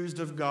used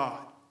of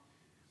God?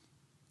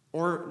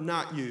 Or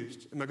not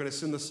used? Am I going to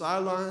sit on the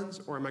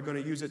sidelines, or am I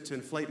going to use it to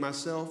inflate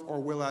myself, or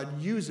will I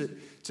use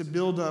it to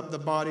build up the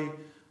body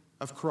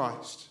of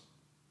Christ?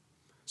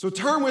 So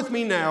turn with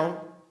me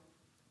now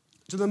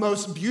to the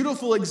most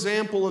beautiful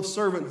example of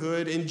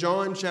servanthood in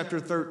John chapter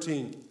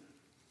 13.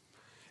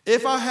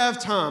 If I have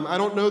time, I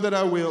don't know that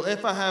I will.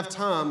 If I have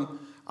time,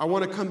 I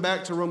want to come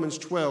back to Romans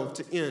 12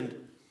 to end,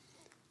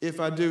 if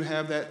I do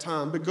have that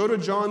time. But go to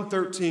John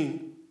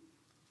 13.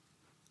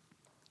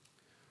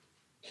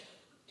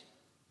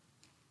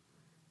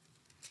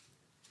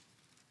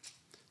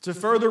 To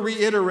further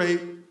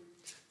reiterate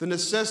the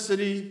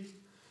necessity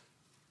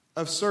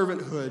of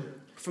servanthood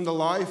from the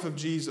life of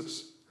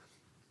Jesus.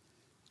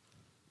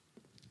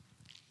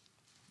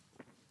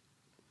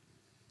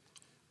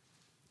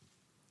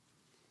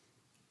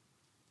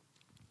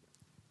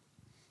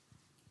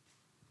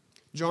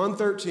 John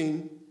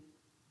 13,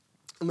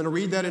 I'm going to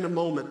read that in a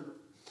moment.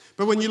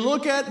 But when you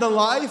look at the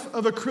life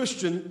of a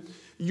Christian,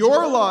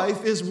 your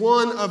life is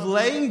one of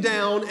laying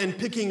down and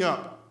picking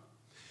up.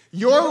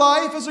 Your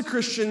life as a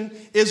Christian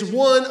is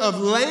one of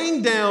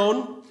laying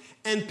down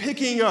and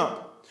picking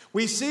up.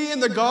 We see in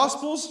the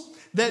Gospels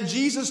that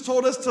Jesus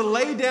told us to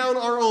lay down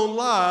our own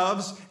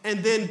lives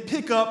and then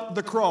pick up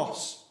the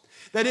cross.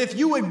 That if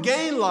you would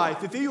gain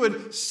life, if you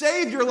would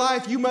save your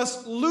life, you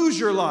must lose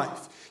your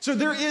life. So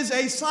there is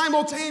a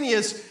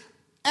simultaneous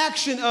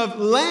action of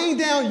laying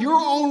down your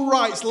own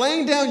rights,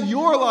 laying down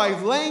your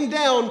life, laying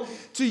down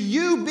to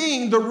you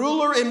being the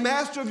ruler and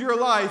master of your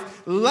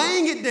life,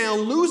 laying it down,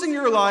 losing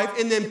your life,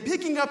 and then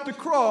picking up the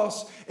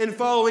cross and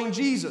following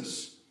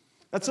Jesus.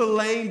 That's a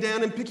laying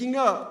down and picking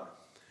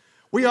up.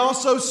 We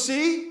also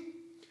see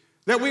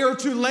that we are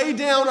to lay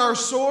down our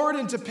sword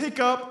and to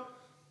pick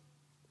up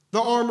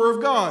the armor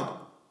of God.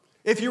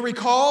 If you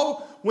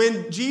recall,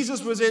 when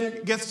Jesus was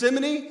in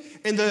Gethsemane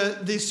and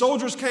the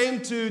soldiers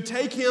came to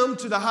take him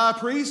to the high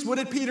priest, what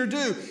did Peter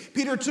do?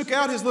 Peter took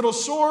out his little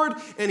sword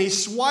and he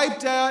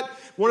swiped at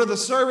one of the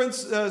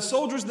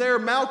soldiers there,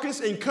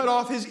 Malchus, and cut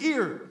off his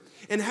ear.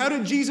 And how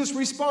did Jesus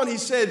respond? He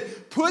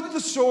said, "Put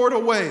the sword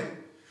away.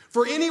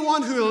 For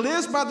anyone who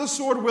lives by the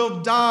sword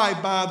will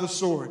die by the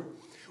sword."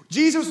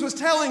 Jesus was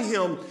telling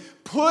him,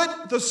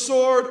 put the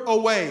sword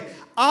away.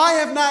 I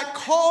have not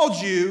called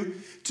you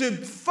to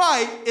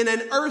fight in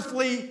an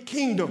earthly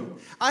kingdom.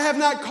 I have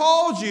not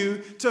called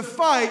you to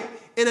fight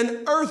in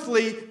an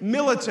earthly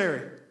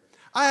military.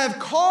 I have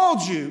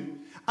called you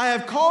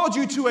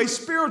to a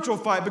spiritual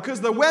fight,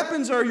 because the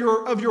weapons of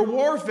your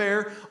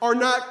warfare are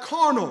not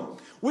carnal.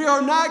 We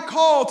are not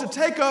called to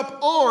take up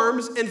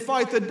arms and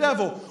fight the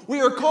devil.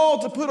 We are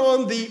called to put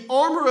on the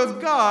armor of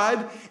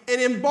God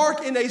and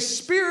embark in a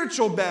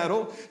spiritual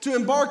battle, to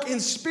embark in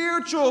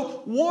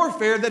spiritual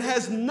warfare that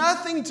has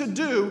nothing to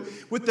do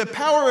with the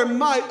power and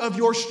might of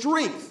your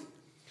strength.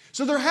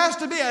 So there has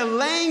to be a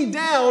laying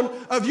down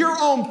of your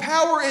own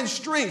power and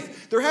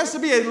strength. There has to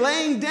be a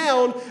laying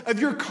down of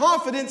your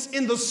confidence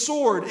in the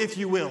sword, if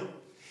you will,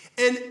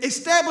 and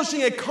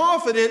establishing a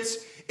confidence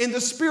in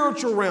the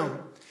spiritual realm.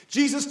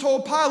 Jesus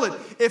told Pilate,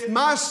 if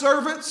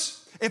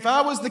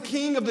I was the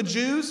king of the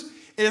Jews,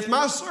 and if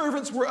my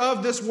servants were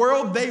of this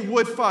world, they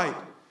would fight.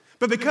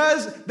 But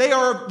because they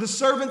are the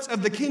servants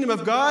of the kingdom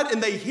of God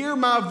and they hear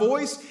my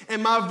voice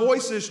and my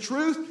voice is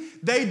truth,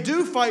 they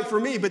do fight for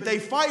me, but they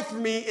fight for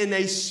me in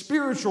a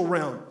spiritual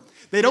realm.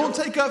 They don't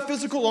take up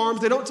physical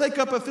arms. They don't take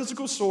up a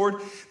physical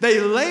sword. They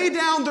lay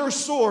down their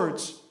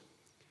swords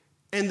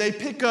and they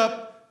pick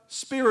up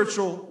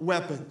spiritual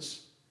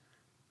weapons.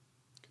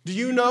 Do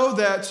you know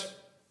that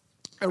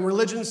a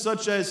religion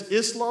such as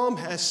Islam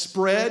has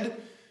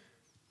spread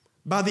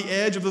by the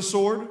edge of the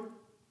sword?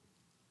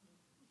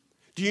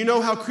 Do you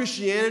know how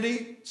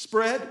Christianity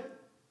spread?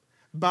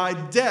 By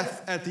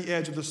death at the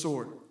edge of the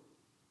sword.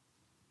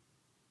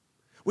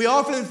 We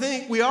often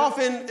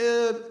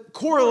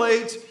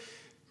correlate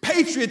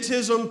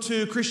patriotism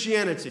to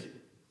Christianity.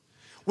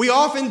 We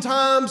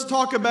oftentimes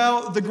talk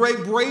about the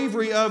great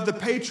bravery of the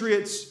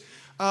patriots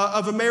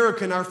of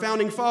America, our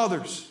founding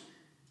fathers.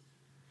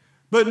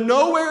 But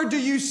nowhere do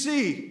you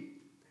see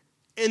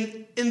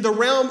in the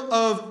realm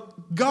of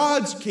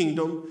God's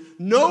kingdom,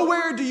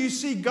 nowhere do you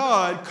see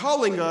God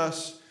calling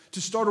us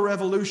to start a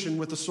revolution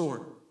with a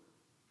sword.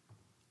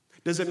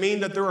 Does it mean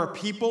that there are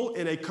people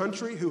in a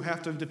country who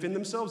have to defend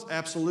themselves?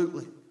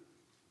 Absolutely.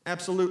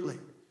 Absolutely.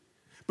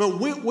 But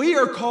what we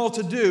are called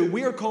to do,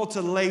 we are called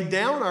to lay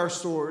down our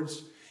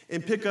swords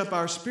and pick up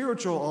our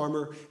spiritual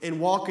armor and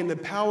walk in the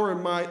power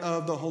and might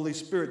of the Holy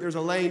Spirit. There's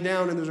a laying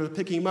down and there's a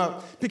picking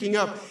up.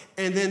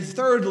 And then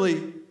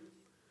thirdly,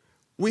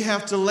 we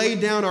have to lay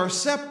down our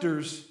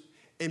scepters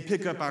and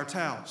pick up our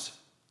towels.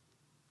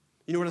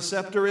 You know what a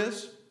scepter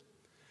is?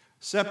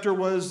 Scepter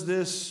was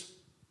this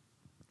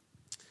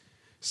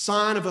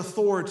sign of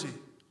authority,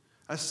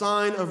 a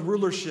sign of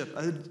rulership,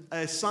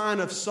 a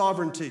sign of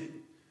sovereignty,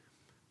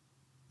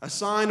 a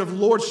sign of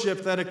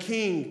lordship that a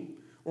king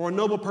or a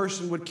noble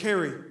person would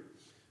carry.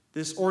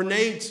 This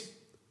ornate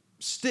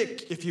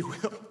stick, if you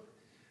will,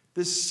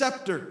 this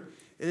scepter.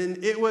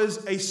 And it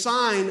was a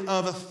sign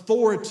of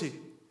authority,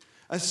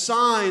 a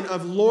sign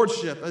of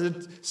lordship, a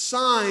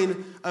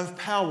sign of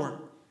power.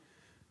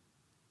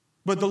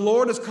 But the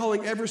Lord is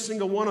calling every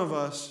single one of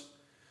us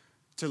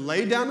to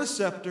lay down a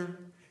scepter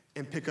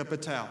and pick up a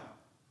towel.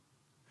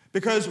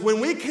 Because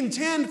when we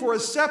contend for a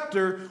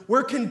scepter,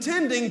 we're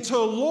contending to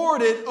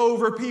lord it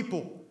over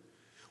people.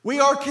 We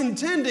are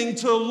contending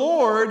to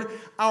lord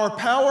our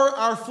power,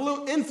 our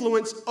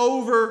influence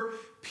over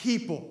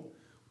people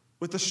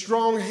with a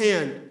strong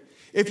hand.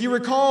 If you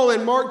recall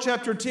in Mark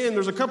chapter 10,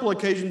 there's a couple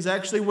occasions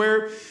actually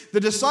where the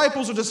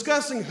disciples are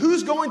discussing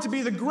who's going to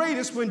be the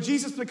greatest when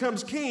Jesus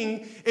becomes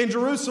king in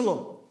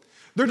Jerusalem.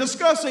 They're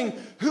discussing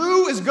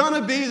who is going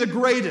to be the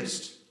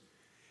greatest.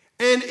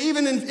 And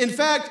even in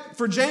fact,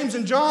 for James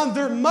and John,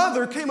 their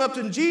mother came up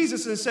to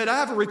Jesus and said, I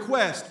have a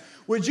request.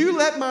 Would you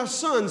let my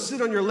son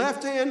sit on your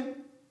left hand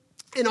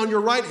and on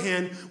your right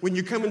hand when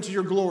you come into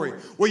your glory?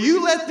 Will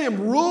you let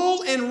them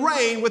rule and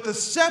reign with a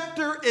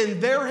scepter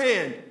in their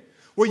hand?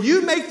 Will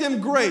you make them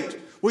great?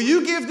 Will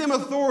you give them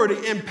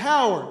authority and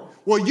power?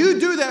 Will you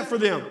do that for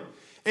them?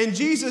 And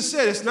Jesus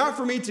said, it's not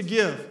for me to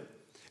give.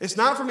 It's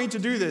not for me to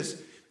do this.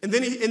 And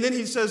then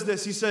he says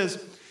this. He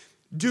says,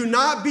 do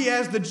not be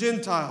as the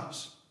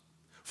Gentiles.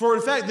 For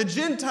in fact, the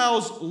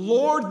Gentiles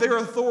lord their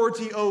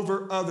authority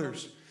over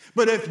others.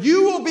 But if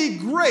you will be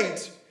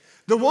great,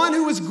 the one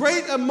who is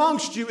great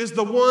amongst you is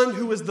the one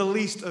who is the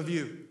least of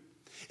you.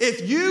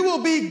 If you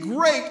will be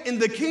great in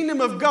the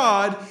kingdom of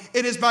God,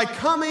 it is by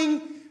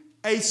coming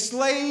a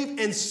slave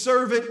and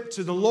servant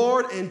to the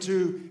Lord and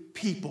to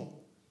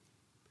people.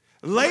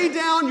 Lay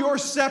down your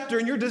scepter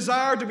and your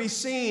desire to be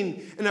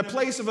seen in a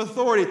place of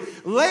authority.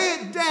 Lay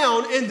it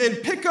down and then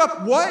pick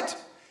up what?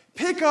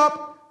 Pick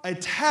up a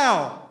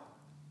towel.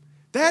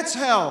 That's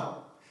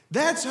how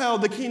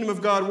the kingdom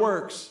of God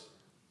works.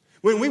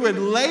 When we would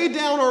lay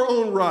down our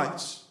own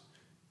rights,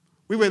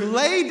 we would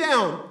lay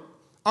down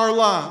our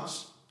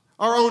lives,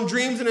 our own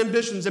dreams and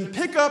ambitions, and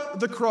pick up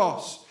the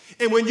cross.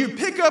 And when you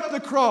pick up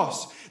the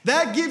cross,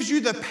 that gives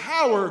you the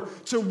power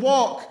to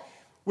walk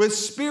with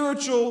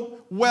spiritual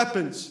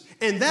weapons.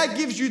 And that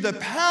gives you the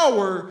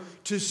power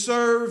to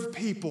serve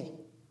people.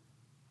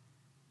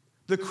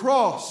 The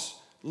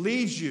cross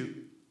leads you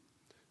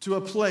to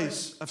a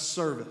place of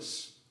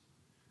service.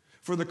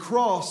 For the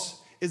cross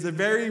is the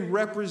very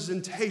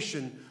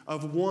representation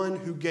of one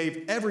who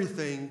gave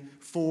everything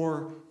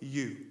for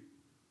you.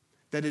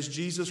 That is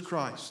Jesus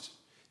Christ.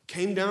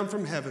 Came down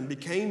from heaven,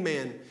 became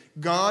man.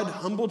 God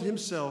humbled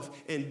himself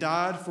and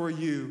died for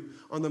you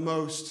in the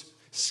most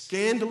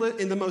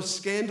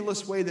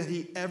scandalous way that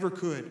he ever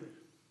could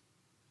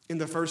in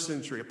the first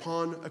century,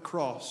 upon a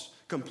cross,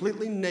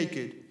 completely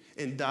naked,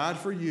 and died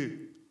for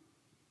you.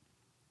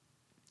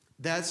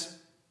 That's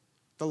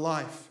the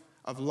life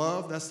of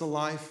love. That's the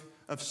life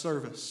of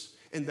service.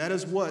 And that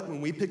is what, when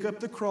we pick up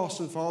the cross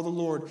and follow the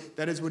Lord,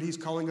 that is what he's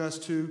calling us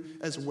to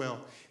as well.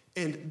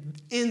 And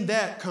in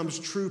that comes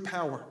true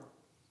power.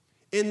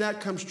 In that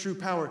comes true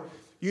power.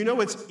 You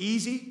know it's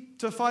easy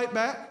to fight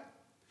back.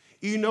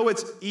 You know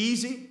it's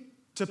easy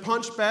to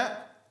punch back.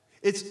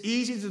 It's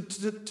easy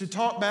to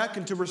talk back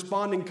and to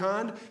respond in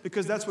kind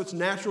because that's what's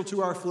natural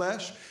to our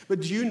flesh.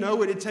 But do you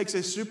know it takes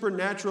a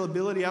supernatural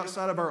ability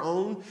outside of our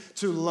own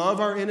to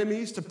love our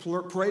enemies, to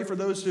pray for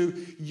those who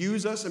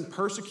use us and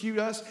persecute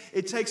us?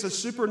 It takes a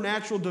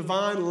supernatural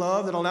divine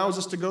love that allows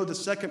us to go the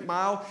second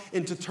mile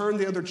and to turn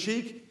the other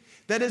cheek.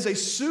 That is a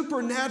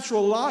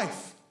supernatural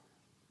life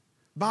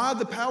by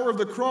the power of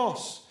the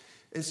cross.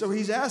 And so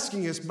he's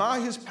asking us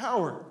by his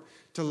power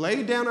to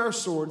lay down our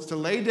swords, to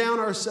lay down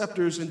our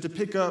scepters, and to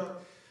pick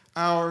up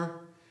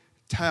our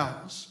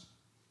towels.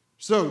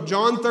 So,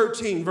 John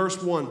 13,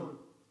 verse 1.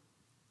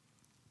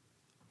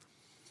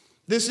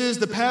 This is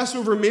the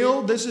Passover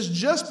meal. This is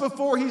just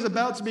before he's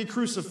about to be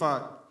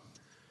crucified.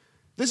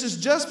 This is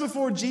just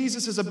before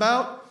Jesus is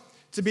about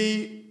to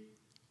be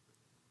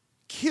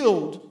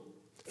killed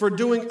for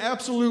doing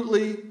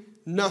absolutely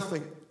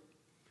nothing.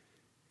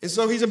 And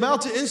so he's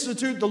about to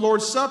institute the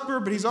Lord's Supper,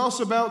 but he's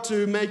also about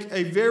to make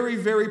a very,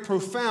 very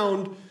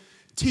profound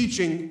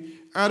teaching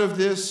out of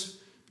this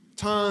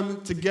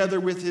time together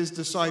with his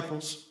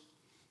disciples.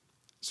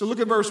 So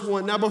look at verse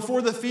 1. Now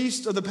before the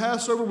feast of the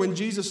Passover, when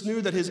Jesus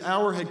knew that his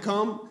hour had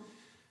come,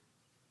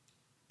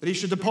 that he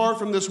should depart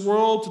from this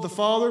world to the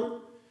Father,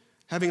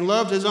 having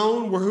loved his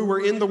own who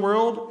were in the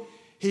world,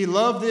 he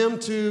loved them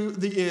to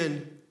the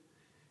end.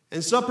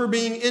 And supper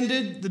being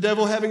ended, the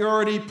devil having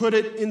already put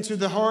it into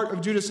the heart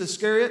of Judas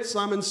Iscariot,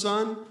 Simon's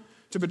son,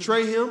 to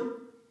betray him,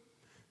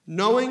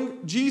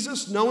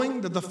 Jesus,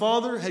 knowing that the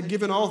Father had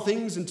given all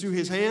things into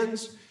his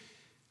hands,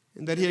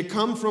 and that he had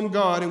come from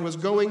God and was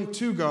going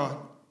to God.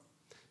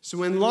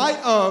 So in light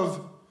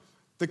of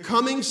the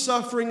coming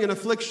suffering and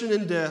affliction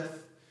and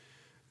death,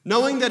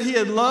 knowing that he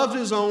had loved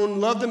his own,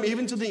 loved them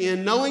even to the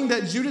end, knowing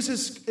that Judas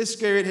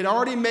Iscariot had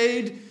already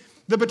made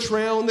the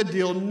betrayal and the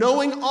deal,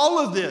 knowing all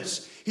of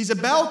this, he's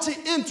about to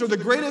enter the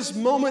greatest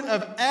moment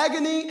of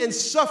agony and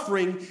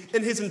suffering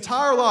in his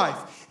entire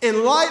life.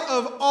 In light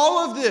of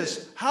all of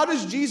this, how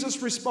does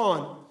Jesus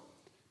respond?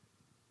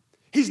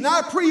 He's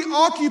not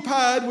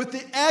preoccupied with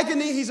the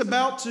agony he's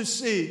about to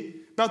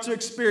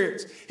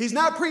experience. He's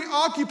not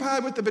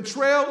preoccupied with the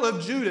betrayal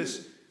of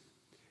Judas.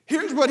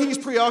 Here's what he's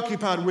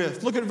preoccupied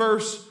with. Look at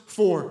verse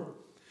 4.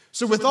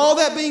 So with all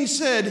that being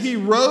said, he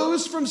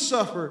rose from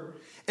supper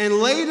and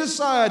laid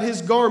aside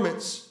his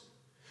garments,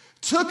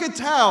 took a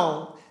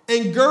towel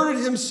and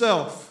girded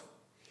himself.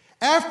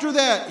 After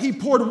that, he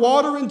poured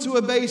water into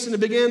a basin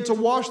and began to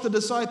wash the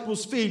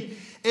disciples' feet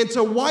and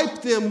to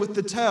wipe them with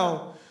the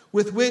towel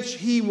with which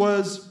he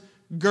was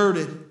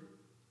girded.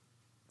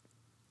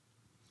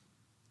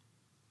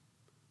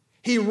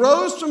 He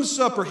rose from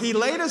supper, he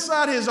laid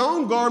aside his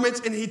own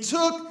garments, and he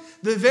took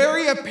the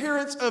very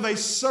appearance of a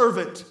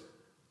servant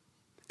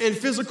in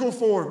physical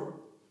form.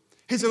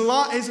 His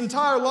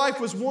entire life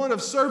was one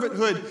of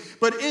servanthood.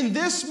 But in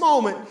this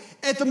moment,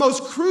 at the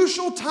most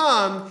crucial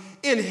time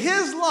in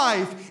his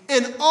life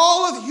and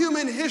all of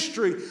human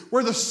history,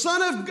 where the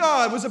Son of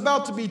God was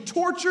about to be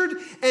tortured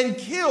and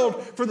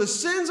killed for the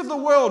sins of the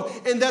world,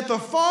 and that the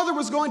Father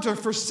was going to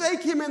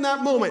forsake him in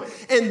that moment.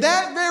 In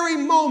that very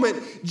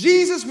moment,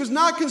 Jesus was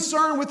not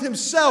concerned with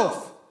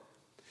himself.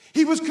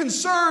 He was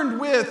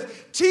concerned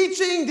with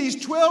teaching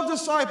these 12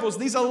 disciples,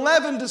 these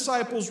 11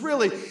 disciples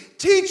really,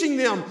 teaching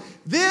them,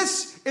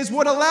 this is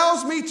what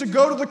allows me to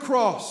go to the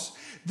cross.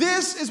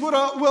 This is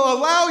what will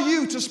allow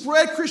you to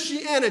spread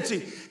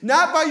Christianity,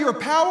 not by your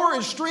power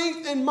and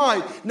strength and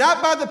might,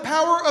 not by the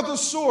power of the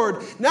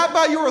sword, not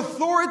by your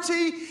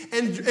authority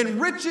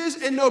and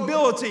riches and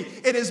nobility.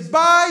 It is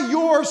by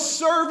your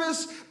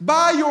service,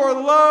 by your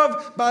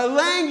love, by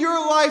laying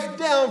your life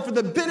down for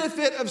the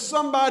benefit of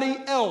somebody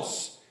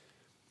else.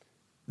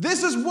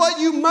 This is what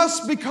you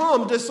must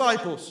become,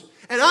 disciples.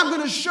 And I'm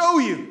going to show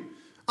you.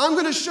 I'm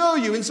going to show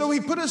you. And so he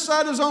put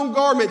aside his own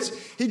garments.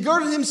 He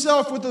girded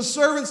himself with a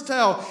servant's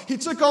towel. He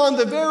took on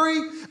the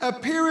very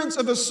appearance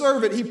of a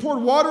servant. He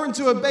poured water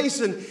into a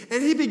basin,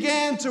 and he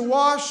began to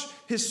wash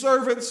his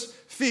servant's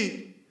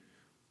feet.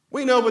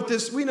 We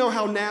know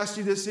how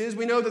nasty this is.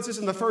 We know that this is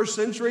in the first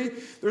century.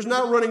 There's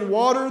not running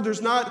water.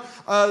 There's not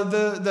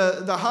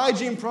the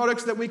hygiene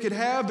products that we could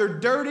have. They're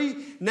dirty,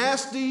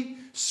 nasty,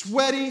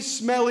 sweaty,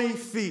 smelly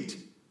feet.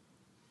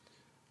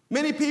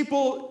 Many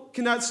people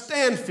cannot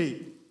stand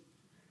feet.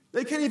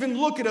 They can't even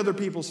look at other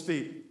people's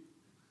feet.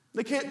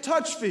 They can't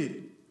touch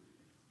feet.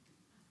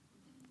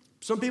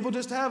 Some people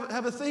just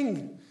have a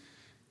thing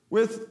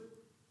with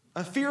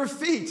a fear of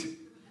feet.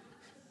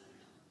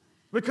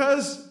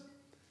 Because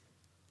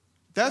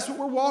that's what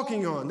we're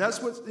walking on.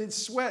 That's what it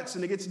sweats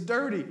and it gets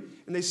dirty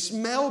and they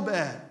smell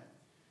bad.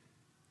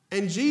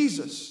 And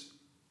Jesus,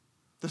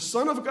 the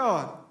Son of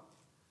God,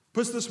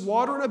 puts this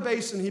water in a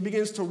basin. He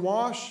begins to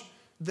wash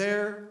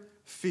their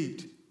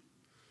feet.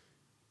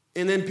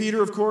 And then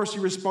Peter, of course, he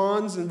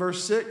responds in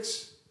verse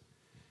 6.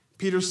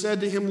 Peter said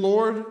to him,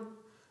 Lord,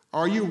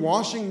 are you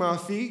washing my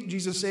feet?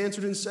 Jesus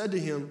answered and said to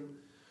him,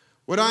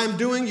 what I am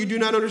doing you do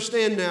not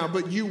understand now,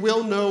 but you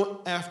will know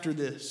after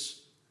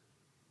this.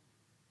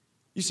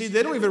 You see,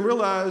 they don't even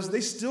realize, they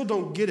still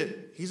don't get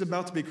it. He's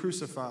about to be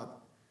crucified.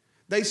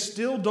 They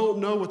still don't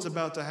know what's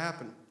about to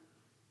happen.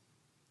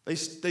 They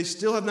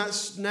still have not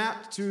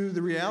snapped to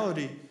the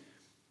reality,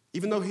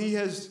 even though he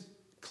has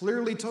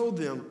clearly told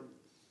them,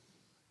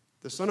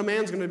 the Son of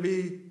Man is going to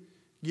be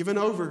given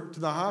over to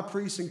the high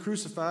priest and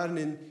crucified, and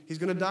then he's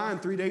going to die. In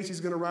 3 days,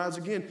 he's going to rise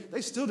again. They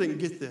still didn't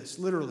get this,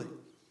 literally.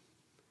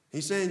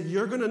 He's saying,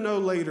 you're going to know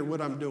later what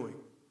I'm doing.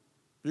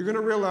 You're going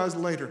to realize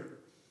later.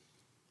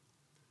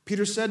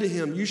 Peter said to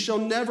him, you shall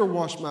never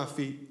wash my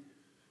feet.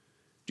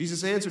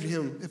 Jesus answered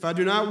him, if I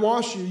do not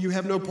wash you, you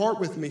have no part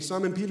with me.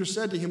 Simon Peter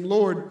said to him,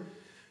 Lord,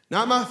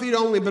 not my feet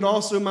only, but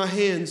also my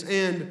hands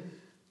and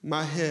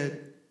my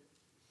head.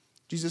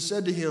 Jesus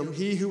said to him,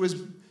 he who is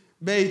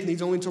bathed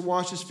needs only to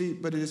wash his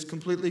feet, but it is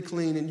completely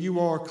clean, and you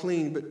are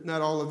clean, but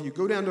not all of you.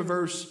 Go down to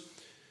verse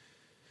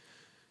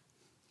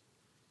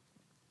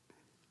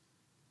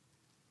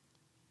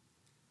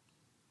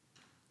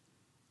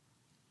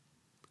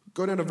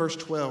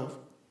 12.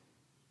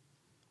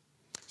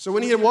 So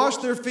when he had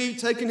washed their feet,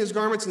 taken his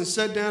garments and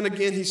sat down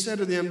again, he said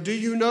to them, do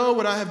you know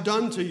what I have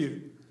done to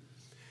you?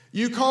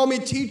 You call me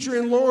teacher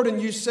and Lord,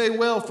 and you say,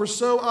 well, for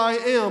so I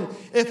am.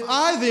 If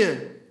I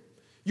then,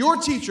 your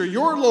teacher,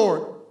 your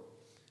Lord,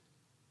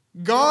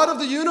 God of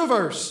the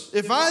universe,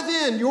 if I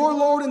then, your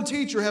Lord and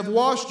teacher, have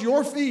washed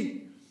your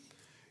feet,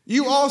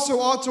 you also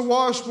ought to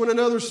wash one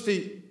another's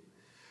feet.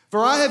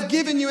 For I have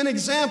given you an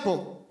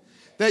example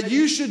that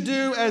you should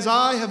do as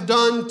I have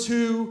done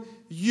to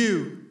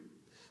you.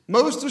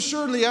 Most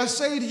assuredly, I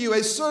say to you,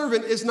 a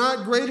servant is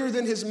not greater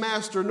than his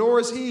master, nor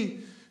is he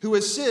who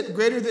is sent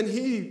greater than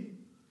he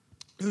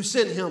who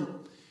sent him.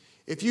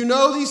 If you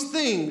know these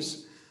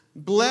things,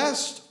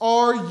 blessed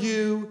are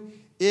you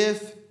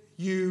if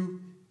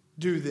you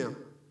do them.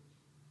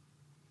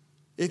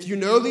 If you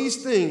know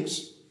these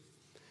things,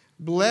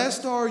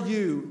 blessed are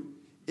you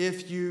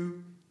if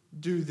you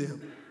do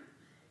them.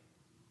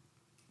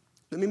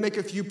 Let me make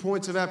a few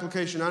points of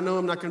application. I know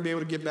I'm not going to be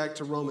able to get back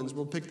to Romans.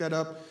 We'll pick that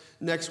up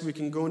next week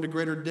and go into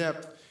greater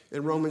depth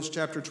in Romans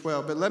chapter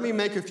 12. But let me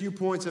make a few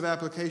points of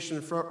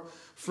application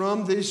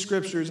from these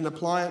scriptures and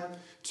apply it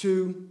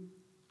to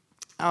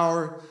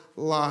our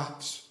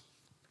lives.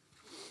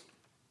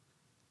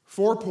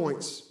 4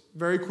 points,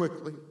 very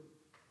quickly.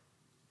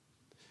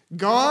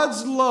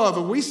 God's love,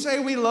 if we say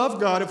we love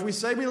God, if we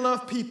say we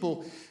love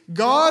people,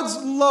 God's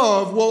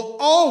love will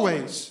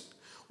always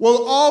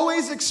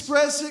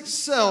express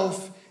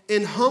itself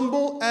in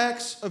humble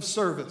acts of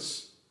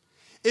service.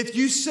 If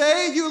you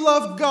say you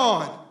love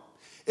God,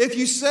 if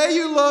you say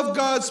you love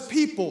God's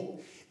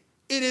people,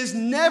 it is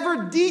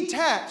never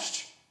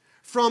detached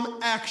from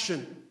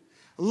action.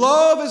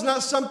 Love is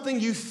not something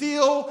you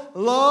feel.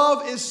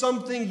 Love is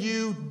something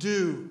you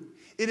do.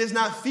 It is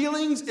not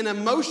feelings and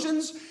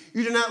emotions.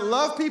 You do not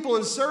love people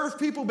and serve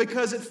people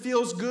because it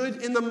feels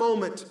good in the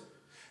moment.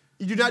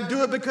 You do not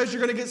do it because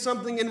you're going to get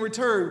something in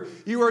return.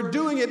 You are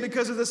doing it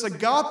because of this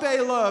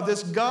agape love,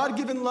 this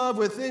God-given love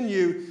within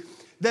you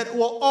that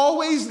will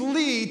always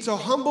lead to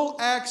humble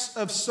acts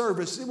of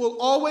service. It will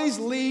always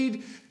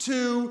lead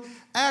to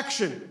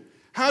action.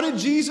 How did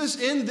Jesus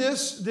end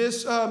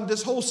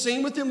this whole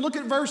scene with him? Look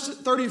at verse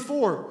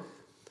 34.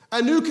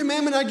 A new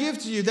commandment I give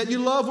to you, that you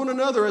love one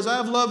another as I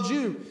have loved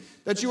you,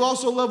 that you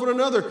also love one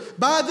another.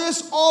 By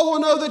this all will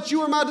know that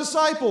you are my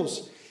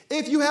disciples,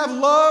 if you have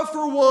love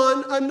for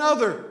one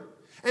another.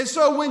 And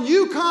so when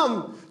you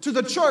come to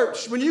the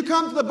church, when you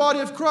come to the body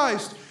of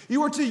Christ,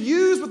 you are to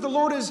use what the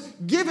Lord has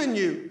given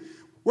you,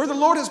 where the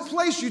Lord has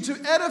placed you to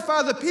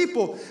edify the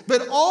people.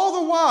 But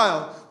all the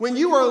while, when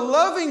you are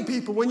loving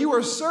people, when you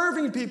are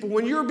serving people,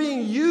 when you're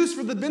being used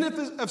for the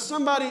benefit of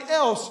somebody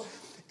else,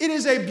 it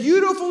is a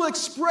beautiful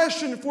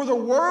expression for the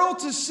world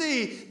to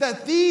see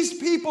that these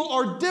people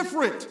are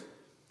different.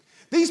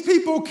 These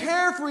people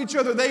care for each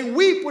other. They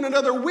weep when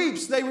another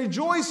weeps. They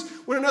rejoice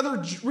when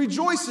another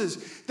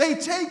rejoices. They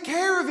take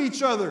care of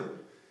each other.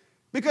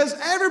 Because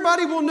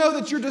everybody will know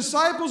that you're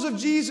disciples of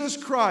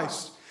Jesus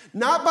Christ.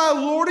 Not by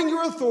lording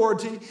your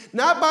authority,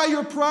 not by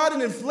your pride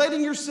and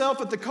inflating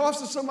yourself at the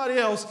cost of somebody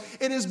else.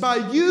 It is by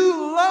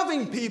you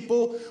loving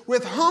people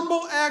with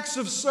humble acts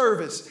of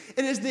service.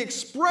 It is the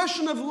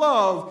expression of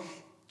love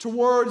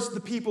towards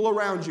the people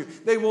around you.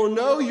 They will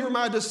know you're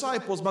my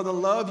disciples by the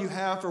love you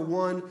have for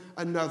one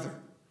another.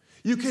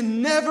 You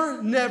can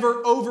never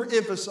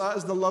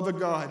overemphasize the love of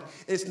God.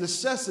 Its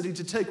necessity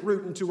to take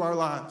root into our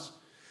lives.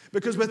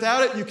 Because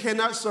without it, you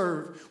cannot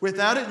serve.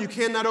 Without it, you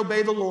cannot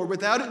obey the Lord.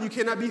 Without it, you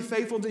cannot be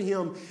faithful to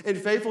Him and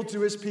faithful to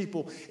His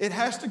people. It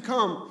has to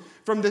come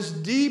from this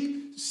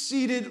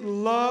deep-seated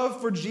love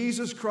for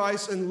Jesus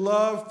Christ and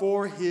love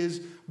for His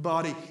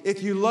body.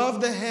 If you love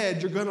the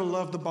head, you're going to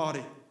love the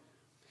body.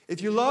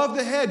 If you love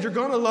the head, you're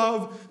going to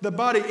love the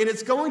body. And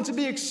it's going to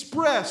be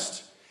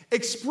expressed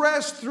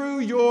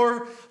through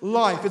your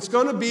life. It's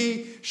going to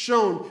be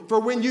shown. For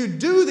when you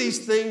do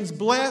these things,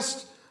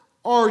 blessed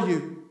are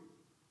you.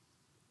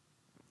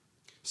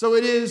 So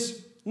it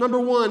is, number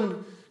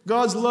one,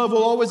 God's love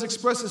will always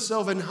express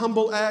itself in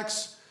humble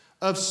acts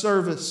of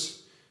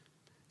service.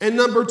 And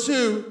number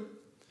two,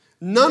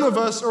 none of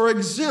us are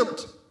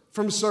exempt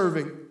from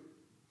serving.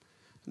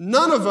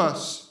 None of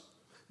us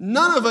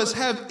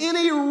have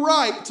any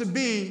right to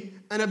be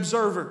an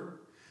observer.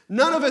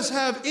 None of us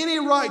have any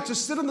right to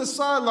sit on the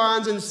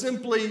sidelines and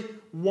simply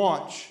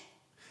watch.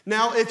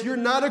 Now, if you're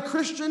not a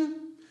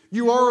Christian,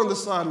 you are on the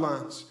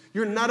sidelines.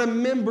 You're not a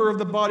member of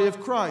the body of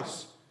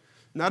Christ.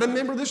 Not a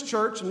member of this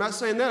church. I'm not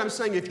saying that. I'm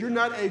saying if you're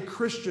not a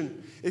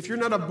Christian, if you're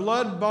not a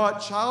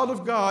blood-bought child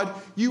of God,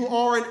 you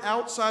are an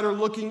outsider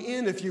looking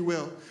in, if you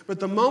will. But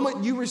the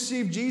moment you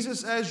receive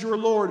Jesus as your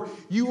Lord,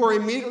 you are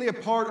immediately a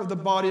part of the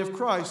body of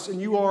Christ,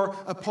 and you are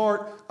a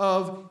part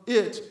of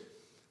it.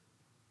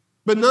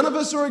 But none of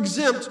us are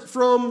exempt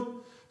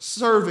from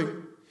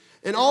serving.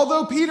 And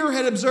although Peter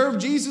had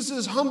observed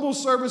Jesus' humble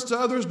service to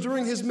others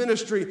during his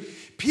ministry,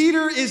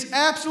 Peter is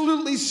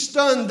absolutely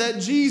stunned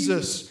that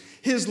Jesus,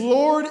 his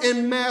Lord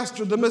and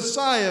Master, the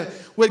Messiah,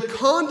 would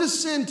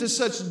condescend to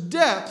such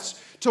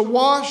depths to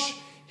wash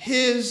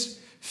his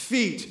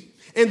feet.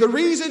 And the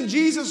reason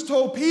Jesus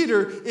told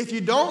Peter, if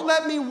you don't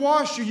let me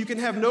wash you, you can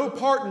have no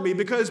part in me.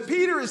 Because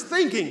Peter is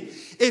thinking,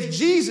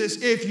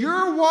 if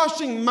you're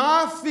washing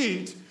my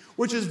feet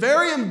which is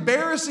very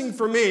embarrassing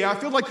for me. I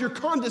feel like you're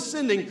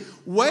condescending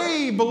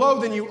way below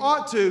than you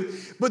ought to,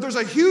 but there's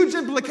a huge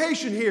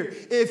implication here.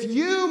 If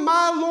you,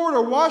 my Lord,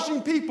 are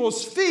washing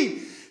people's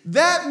feet,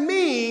 that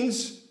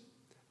means,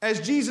 as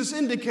Jesus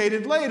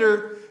indicated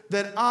later,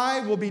 that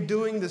I will be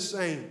doing the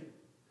same.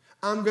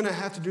 I'm going to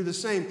have to do the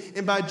same.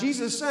 And by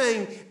Jesus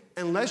saying,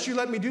 unless you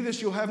let me do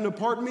this, you'll have no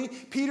part in me.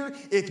 Peter,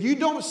 if you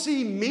don't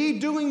see me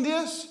doing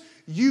this,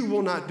 you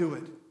will not do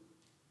it.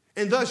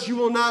 And thus you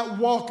will not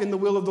walk in the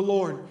will of the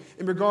Lord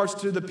in regards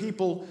to the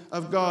people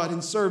of God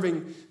and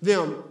serving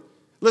them.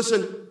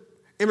 Listen,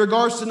 in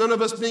regards to none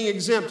of us being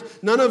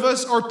exempt, none of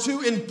us are too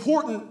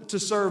important to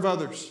serve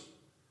others.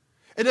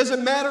 It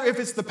doesn't matter if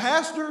it's the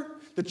pastor,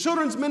 the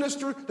children's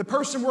minister, the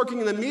person working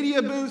in the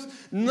media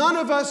booth. None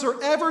of us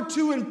are ever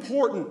too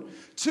important,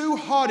 too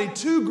haughty,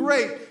 too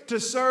great to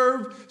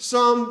serve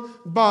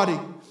somebody.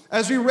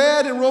 As we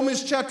read in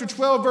Romans chapter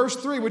 12, verse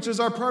 3, which is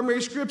our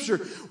primary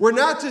scripture, we're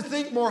not to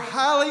think more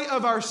highly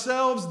of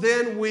ourselves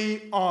than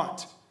we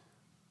ought.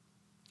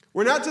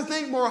 We're not to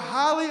think more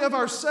highly of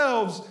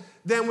ourselves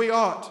than we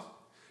ought.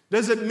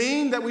 Does it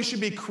mean that we should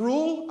be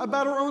cruel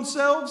about our own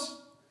selves?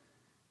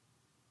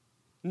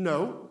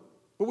 No.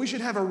 But we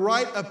should have a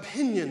right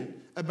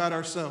opinion about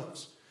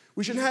ourselves.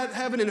 We should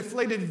have an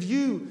inflated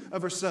view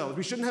of ourselves.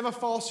 We shouldn't have a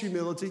false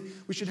humility.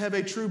 We should have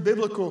a true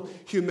biblical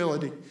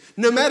humility.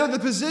 No matter the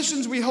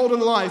positions we hold in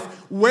life,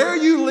 where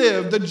you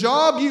live, the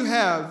job you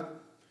have,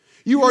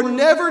 you are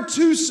never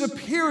too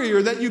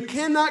superior that you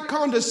cannot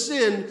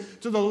condescend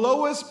to the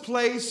lowest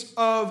place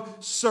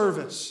of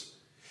service.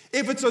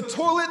 If it's a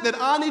toilet that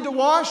I need to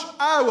wash,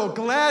 I will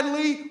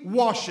gladly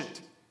wash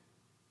it.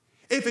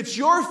 If it's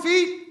your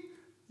feet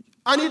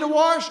I need to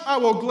wash, I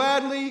will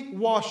gladly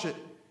wash it.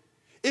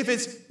 If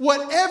it's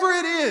whatever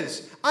it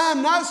is, I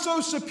am not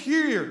so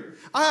superior.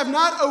 I have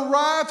not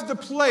arrived at the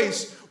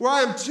place where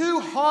I am too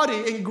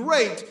haughty and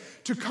great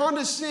to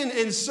condescend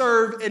and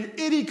serve in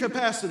any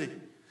capacity.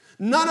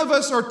 None of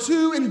us are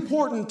too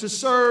important to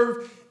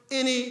serve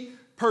any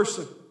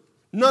person.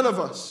 None of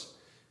us.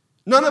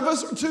 None of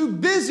us are too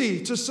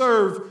busy to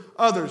serve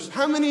others.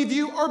 How many of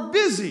you are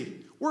busy?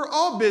 We're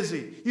all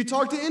busy. You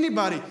talk to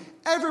anybody,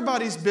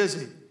 everybody's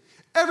busy.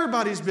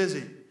 Everybody's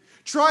busy.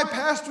 Try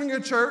pastoring a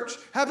church,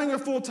 having a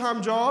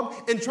full-time job,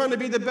 and trying to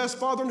be the best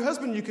father and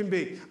husband you can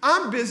be.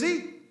 I'm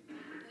busy.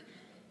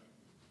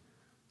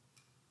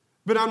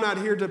 But I'm not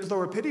here to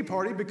throw a pity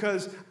party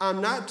because I'm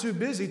not too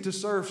busy to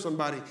serve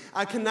somebody.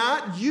 I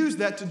cannot use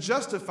that to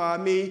justify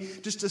me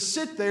just to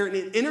sit there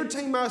and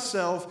entertain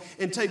myself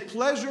and take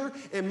pleasure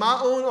in my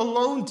own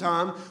alone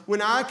time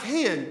when I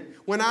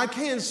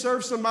can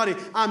serve somebody.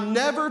 I'm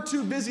never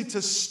too busy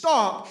to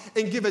stop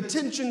and give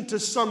attention to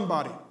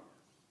somebody.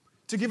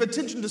 To give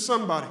attention to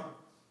somebody.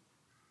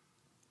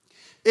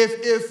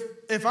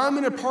 If I'm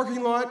in a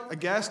parking lot, a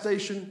gas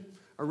station,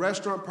 a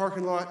restaurant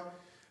parking lot,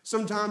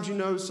 sometimes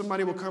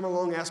somebody will come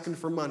along asking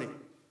for money.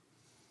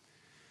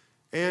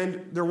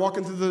 And they're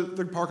walking through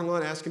the parking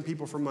lot asking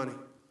people for money.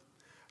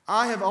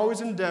 I have always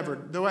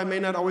endeavored, though I may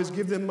not always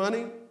give them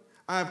money,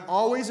 I have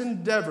always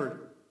endeavored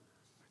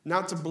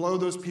not to blow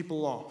those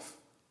people off.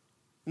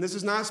 And this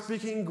is not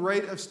speaking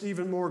great of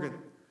Stephen Morgan.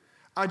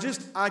 I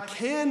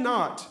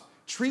cannot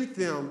treat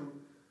them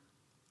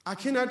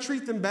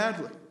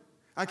badly.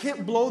 I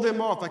can't blow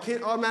them off. I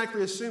can't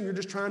automatically assume you're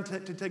just trying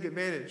to take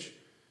advantage.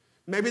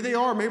 Maybe they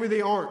are, maybe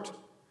they aren't.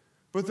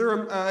 But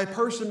they're a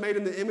person made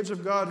in the image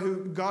of God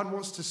who God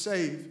wants to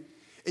save.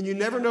 And you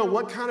never know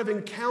what kind of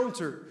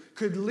encounter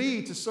could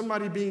lead to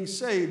somebody being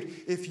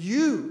saved if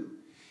you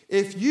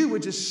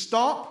would just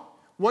stop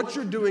what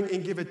you're doing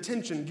and give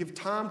attention, give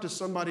time to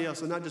somebody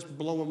else and not just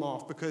blow them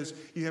off because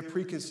you have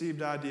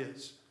preconceived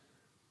ideas.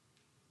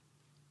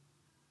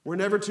 We're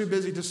never too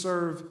busy to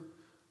serve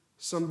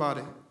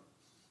somebody.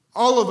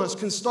 All of us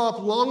can stop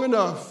long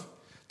enough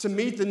to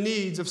meet the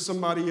needs of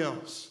somebody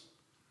else.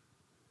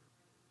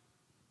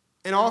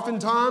 And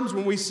oftentimes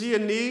when we see a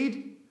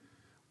need,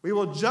 we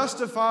will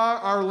justify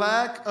our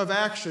lack of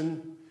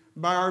action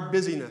by our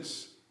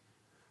busyness.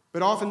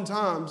 But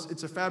oftentimes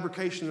it's a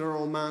fabrication in our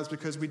own minds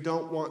because we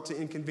don't want to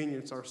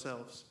inconvenience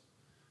ourselves.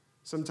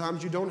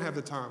 Sometimes you don't have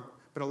the time,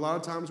 but a lot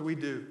of times we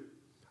do.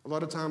 A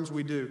lot of times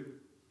we do.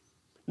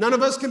 None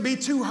of us can be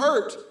too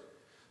hurt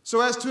so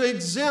as to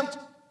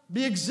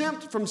be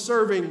exempt from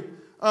serving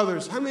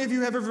others. How many of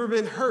you have ever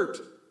been hurt?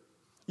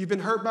 You've been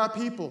hurt by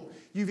people.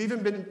 You've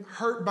even been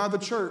hurt by the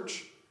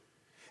church.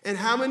 And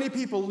how many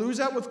people lose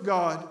out with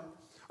God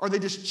or they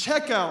just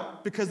check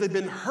out because they've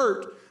been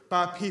hurt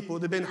by people.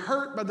 They've been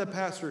hurt by the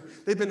pastor.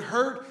 They've been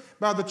hurt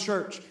by the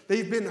church.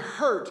 They've been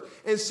hurt.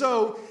 And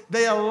so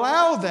they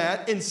allow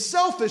that in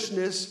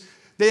selfishness,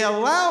 they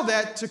allow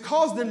that to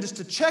cause them just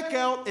to check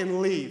out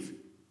and leave.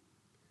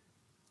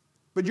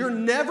 But you're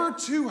never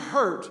too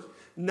hurt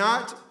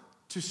not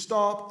to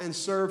stop and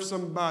serve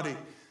somebody.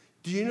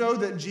 Do you know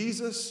that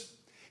Jesus,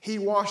 he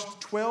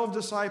washed 12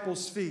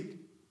 disciples' feet?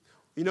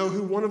 You know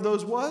who one of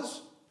those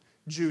was?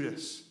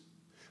 Judas,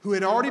 who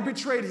had already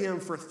betrayed him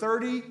for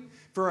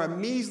a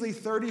measly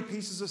 30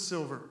 pieces of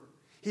silver.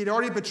 He had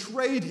already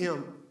betrayed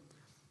him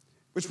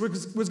which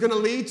was going to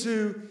lead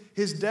to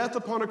his death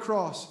upon a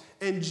cross.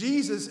 And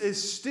Jesus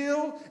is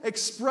still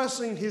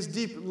expressing his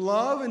deep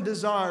love and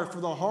desire for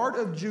the heart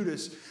of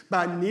Judas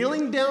by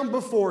kneeling down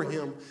before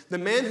him, the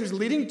man who's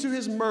leading to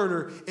his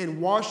murder,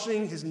 and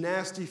washing his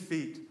nasty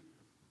feet.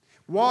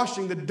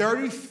 Washing the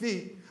dirty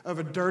feet of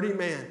a dirty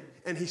man,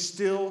 and he's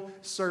still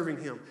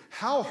serving him.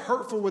 How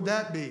hurtful would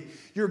that be?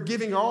 You're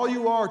giving all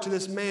you are to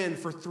this man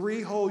for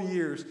 3 whole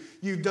years.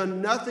 You've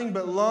done nothing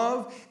but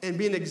love and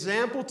be an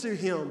example to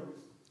him.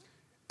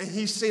 And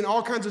he's seen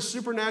all kinds of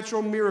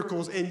supernatural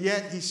miracles, and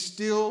yet he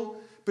still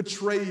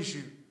betrays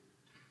you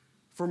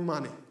for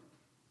money.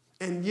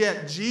 And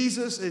yet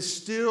Jesus is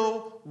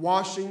still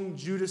washing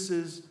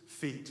Judas's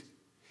feet.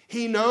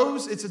 He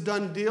knows it's a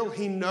done deal.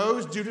 He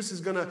knows Judas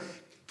is going to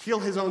kill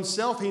his own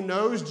self. He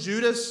knows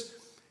Judas.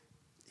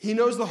 He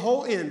knows the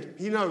whole end.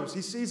 He knows.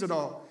 He sees it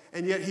all.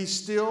 And yet he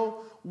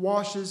still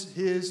washes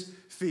his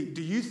feet.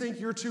 Do you think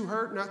you're too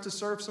hurt not to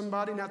serve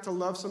somebody, not to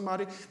love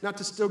somebody, not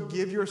to still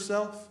give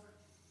yourself?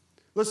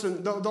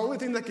 Listen, the only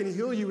thing that can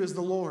heal you is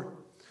the Lord.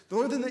 The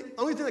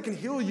only thing that can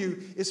heal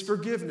you is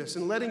forgiveness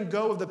and letting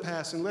go of the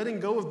past and letting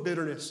go of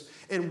bitterness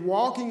and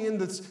walking in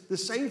the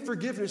same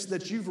forgiveness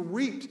that you've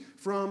reaped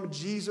from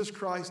Jesus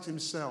Christ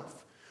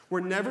himself.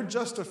 We're never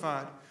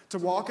justified to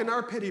walk in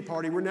our pity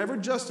party. We're never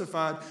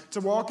justified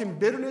to walk in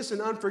bitterness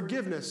and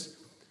unforgiveness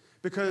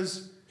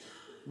because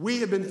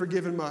we have been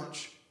forgiven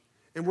much.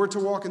 And we're to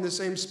walk in the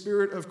same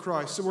spirit of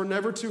Christ. So we're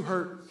never too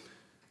hurt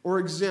or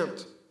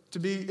to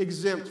be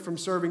exempt from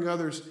serving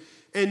others.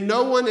 And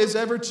no one is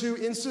ever too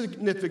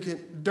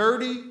insignificant,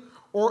 dirty,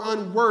 or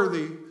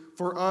unworthy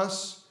for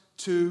us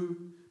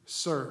to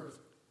serve.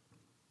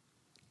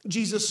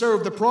 Jesus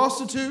served the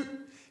prostitute.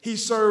 He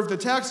served the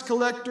tax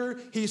collector.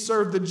 He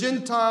served the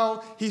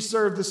Gentile. He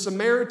served the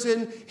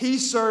Samaritan. He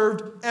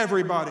served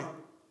everybody.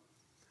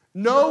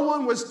 No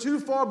one was too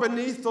far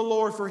beneath the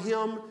Lord for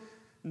him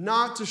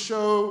not to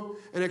show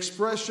an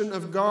expression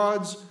of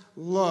God's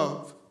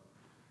love.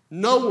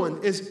 No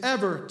one is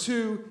ever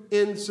too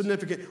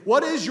insignificant.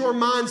 What is your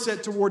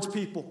mindset towards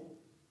people?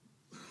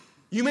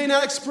 You may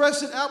not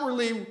express it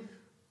outwardly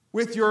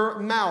with your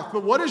mouth,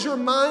 but what is your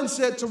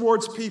mindset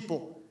towards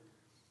people?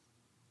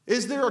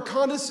 Is there a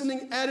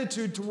condescending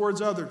attitude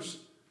towards others?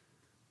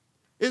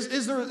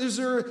 Is there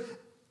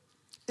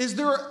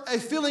a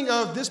feeling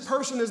of this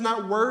person is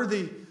not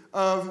worthy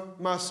of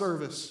my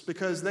service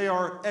because they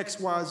are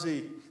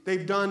XYZ?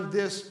 They've done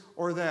this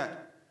or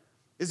that.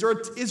 Is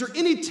there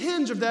any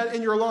tinge of that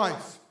in your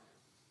life?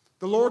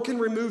 The Lord can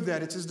remove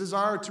that. It's his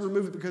desire to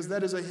remove it because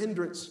that is a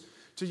hindrance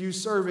to you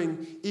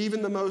serving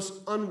even the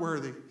most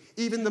unworthy,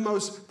 even the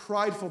most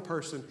prideful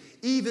person,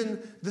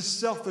 even the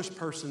selfish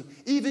person,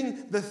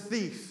 even the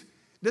thief.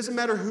 It doesn't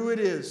matter who it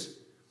is.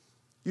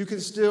 You can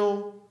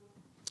still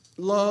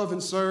love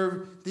and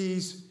serve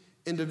these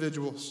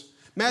individuals.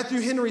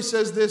 Matthew Henry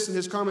says this in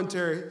his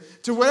commentary: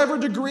 to whatever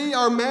degree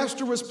our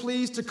master was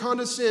pleased to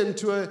condescend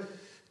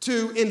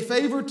in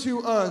favor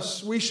to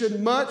us, we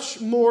should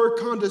much more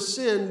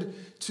condescend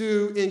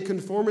to in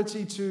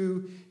conformity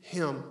to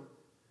him.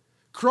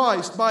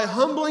 Christ, by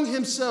humbling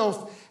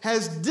himself,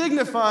 has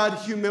dignified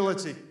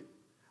humility.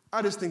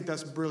 I just think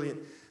that's brilliant.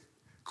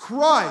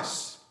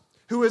 Christ,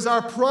 who is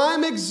our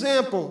prime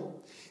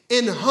example,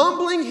 in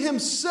humbling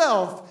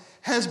himself,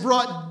 has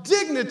brought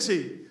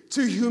dignity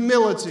to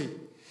humility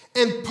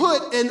and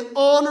put an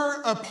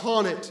honor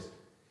upon it,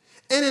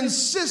 and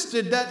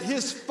insisted that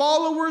his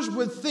followers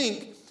would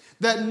think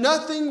that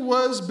nothing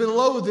was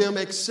below them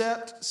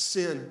except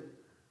sin.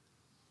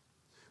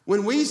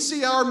 When we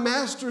see our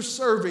master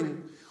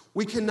serving,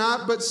 we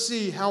cannot but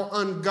see how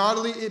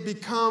ungodly it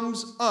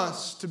becomes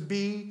us to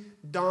be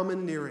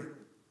domineering.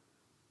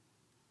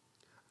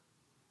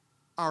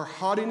 Our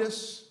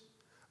haughtiness,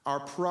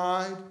 our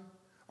pride,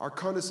 our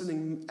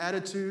condescending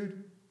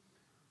attitude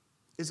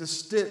is a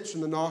stench in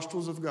the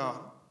nostrils of God.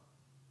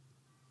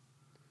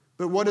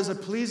 But what is a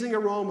pleasing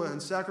aroma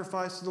and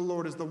sacrifice to the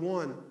Lord is the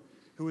one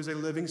who is a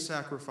living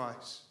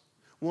sacrifice,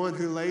 one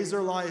who lays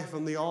their life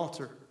on the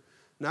altar,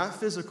 not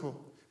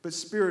physical, but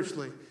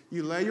spiritually.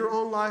 You lay your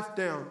own life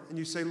down and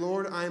you say,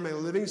 Lord, I am a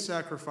living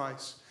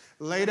sacrifice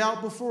laid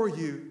out before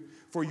you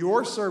for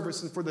your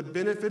service and for the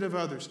benefit of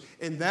others.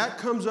 And that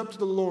comes up to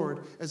the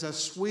Lord as a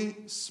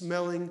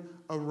sweet-smelling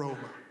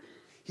aroma.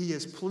 He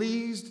is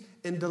pleased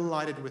and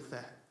delighted with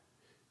that.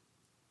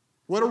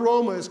 What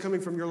aroma is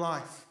coming from your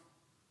life?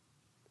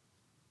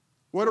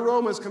 What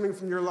aroma is coming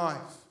from your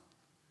life?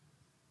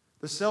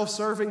 The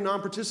self-serving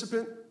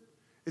non-participant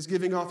is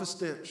giving off a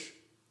stench.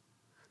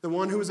 The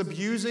one who is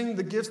abusing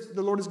the gifts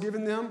the Lord has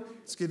given them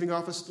is giving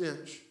off a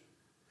stench.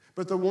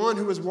 But the one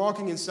who is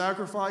walking in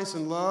sacrifice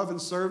and love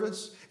and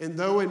service, and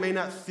though it may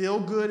not feel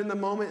good in the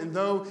moment, and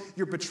though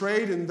you're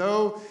betrayed, and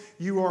though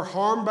you are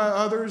harmed by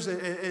others,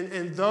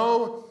 and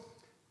though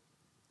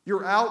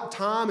you're out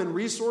time and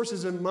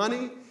resources and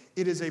money,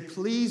 it is a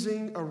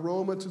pleasing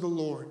aroma to the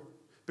Lord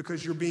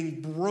because you're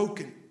being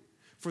broken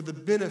for the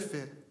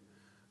benefit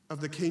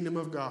of the kingdom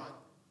of God.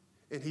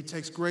 And he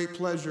takes great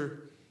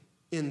pleasure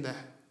in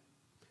that.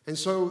 And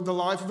so the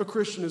life of a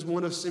Christian is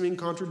one of seeming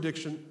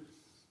contradiction.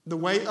 The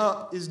way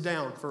up is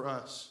down for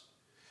us.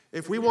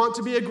 If we want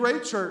to be a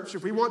great church,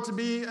 if we want to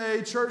be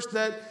a church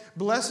that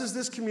blesses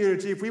this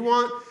community, if we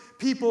want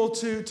people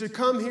to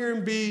come here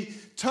and be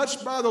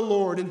touched by the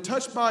Lord and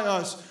touched by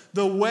us,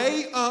 the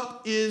way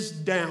up is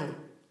down.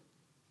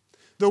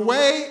 The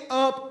way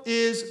up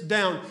is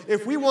down.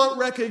 If we want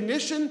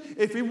recognition,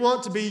 if we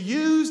want to be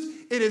used,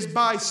 it is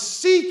by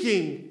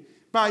seeking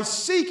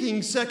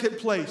second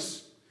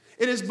place.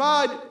 It is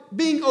by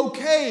being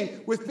okay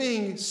with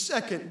being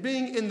second,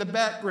 being in the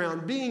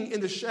background, being in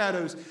the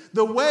shadows.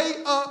 The way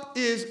up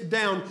is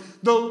down.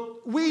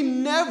 We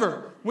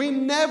never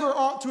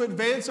ought to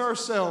advance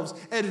ourselves.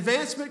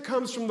 Advancement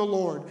comes from the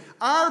Lord.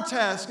 Our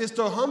task is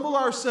to humble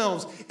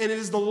ourselves, and it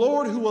is the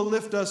Lord who will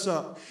lift us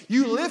up.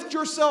 You lift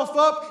yourself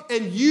up,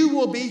 and you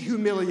will be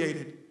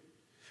humiliated.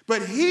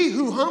 But he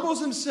who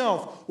humbles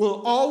himself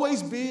will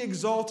always be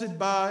exalted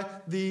by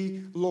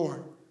the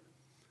Lord.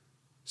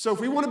 So if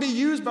we want to be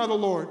used by the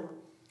Lord,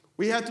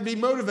 we have to be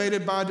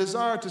motivated by a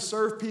desire to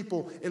serve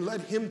people and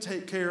let him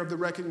take care of the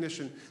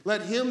recognition.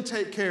 Let him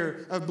take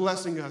care of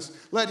blessing us.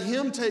 Let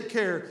him take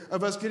care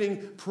of us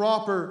getting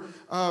proper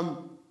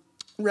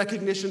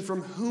recognition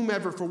from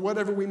whomever for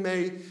whatever we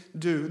may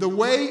do. The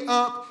way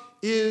up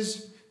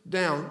is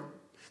down.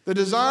 The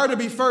desire to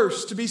be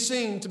first, to be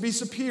seen, to be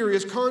superior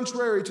is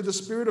contrary to the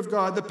Spirit of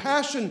God. The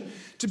passion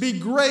to be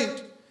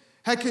great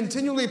had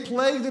continually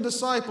plagued the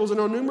disciples, and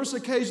on numerous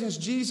occasions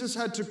Jesus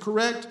had to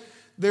correct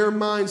their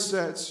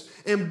mindsets.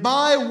 And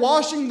by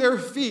washing their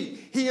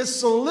feet, he is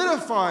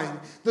solidifying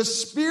the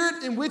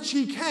spirit in which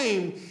he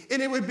came,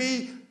 and it would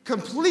be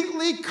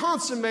completely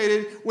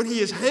consummated when he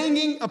is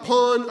hanging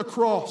upon a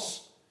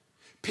cross.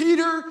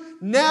 Peter,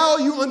 now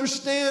you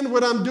understand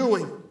what I'm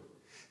doing.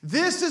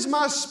 This is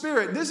my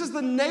spirit. This is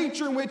the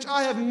nature in which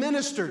I have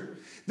ministered.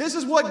 This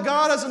is what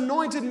God has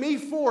anointed me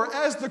for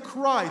as the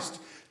Christ,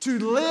 to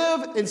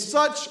live in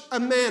such a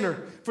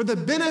manner for the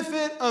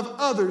benefit of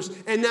others.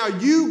 And now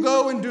you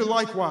go and do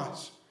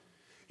likewise.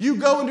 You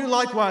go and do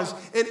likewise.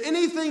 And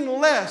anything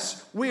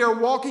less, we are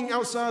walking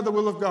outside the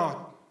will of God.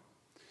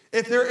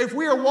 If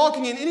we are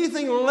walking in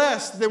anything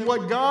less than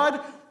what God,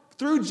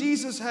 through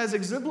Jesus, has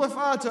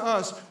exemplified to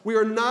us, we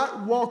are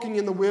not walking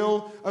in the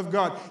will of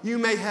God. You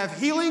may have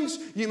healings,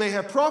 you may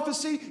have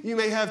prophecy, you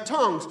may have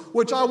tongues,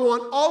 which I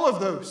want all of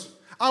those.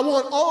 I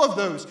want all of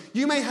those.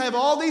 You may have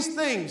all these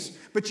things,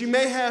 but you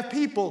may have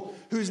people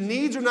whose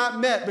needs are not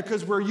met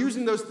because we're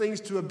using those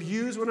things to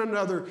abuse one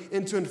another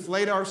and to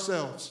inflate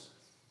ourselves.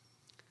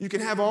 You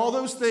can have all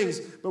those things,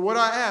 but what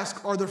I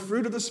ask are the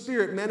fruit of the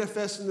Spirit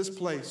manifest in this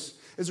place.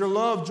 Is there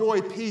love,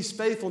 joy, peace,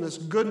 faithfulness,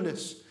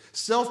 goodness,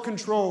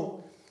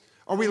 self-control?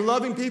 Are we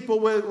loving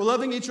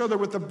loving each other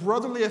with a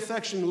brotherly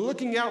affection,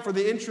 looking out for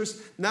the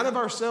interest, not of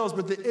ourselves,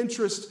 but the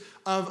interest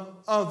of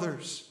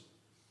others?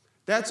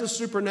 That's a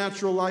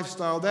supernatural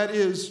lifestyle. That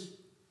is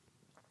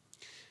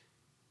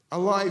a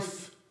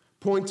life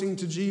pointing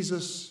to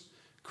Jesus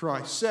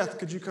Christ. Seth,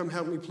 could you come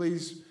help me,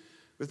 please,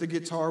 with the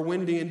guitar?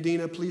 Wendy and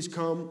Dina, please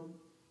come.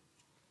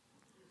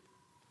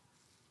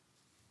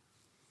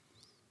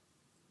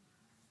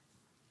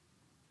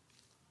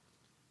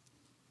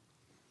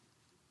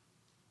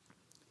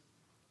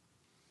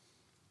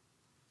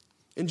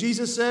 And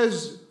Jesus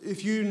says,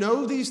 if you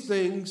know these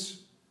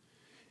things,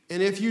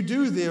 and if you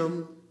do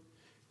them,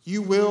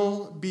 you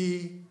will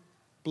be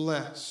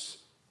blessed.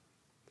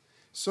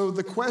 So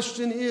the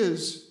question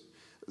is,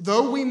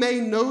 though we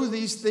may know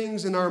these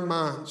things in our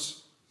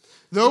minds,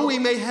 though we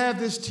may have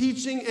this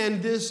teaching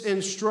and this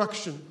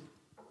instruction,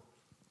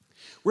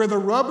 where the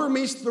rubber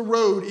meets the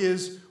road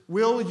is,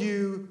 will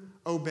you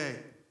obey?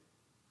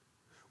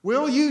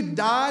 Will you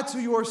die to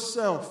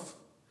yourself?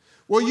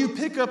 Will you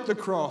pick up the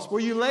cross? Will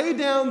you lay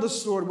down the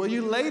sword? Will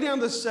you lay down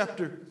the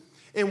scepter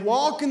and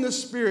walk in the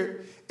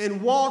Spirit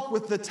and walk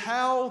with the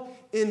towel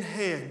in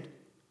hand?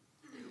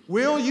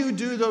 Will you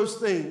do those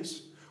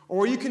things? Or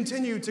will you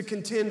continue to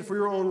contend for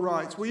your own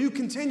rights? Will you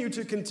continue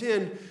to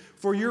contend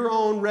for your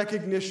own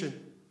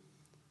recognition?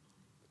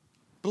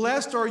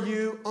 Blessed are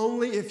you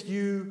only if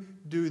you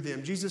do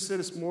them. Jesus said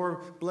it's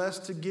more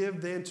blessed to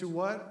give than to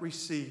what?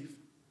 Receive.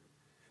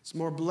 It's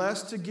more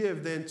blessed to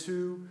give than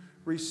to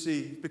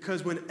receive.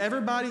 Because when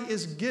everybody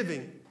is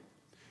giving,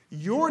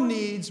 your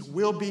needs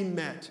will be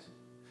met.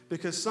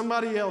 Because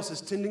somebody else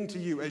is tending to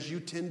you as you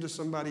tend to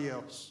somebody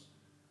else.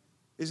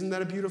 Isn't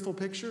that a beautiful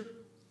picture?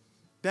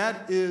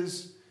 That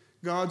is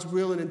God's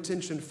will and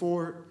intention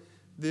for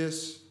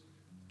this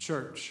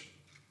church.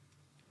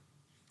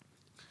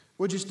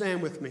 Would you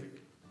stand with me?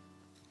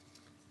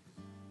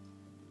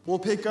 We'll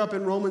pick up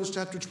in Romans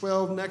chapter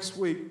 12 next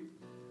week.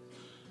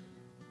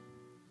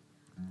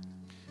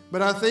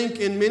 But I think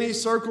in many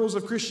circles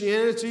of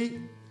Christianity,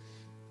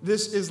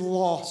 this is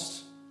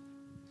lost.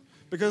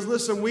 Because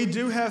listen, we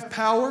do have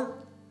power.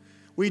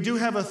 We do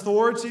have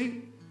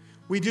authority.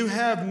 We do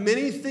have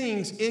many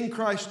things in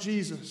Christ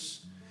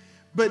Jesus.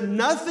 But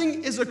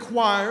nothing is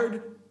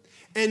acquired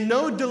and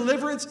no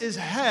deliverance is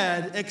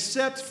had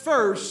except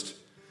first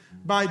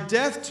by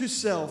death to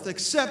self,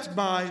 except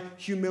by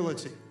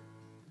humility.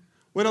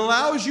 What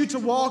allows you to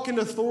walk in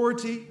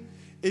authority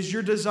is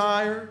your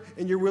desire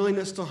and your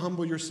willingness to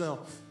humble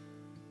yourself.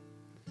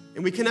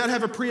 And we cannot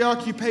have a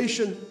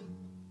preoccupation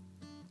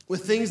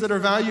with things that are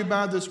valued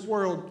by this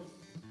world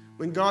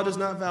when God does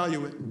not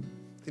value it.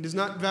 He does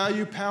not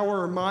value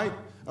power or might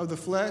of the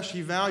flesh.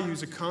 He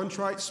values a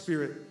contrite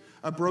spirit,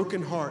 a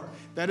broken heart.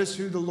 That is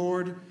who the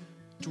Lord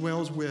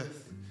dwells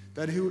with.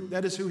 That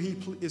is who he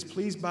is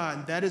pleased by,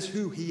 and that is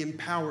who he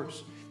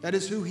empowers. That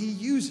is who he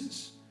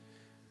uses.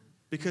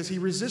 Because he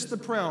resists the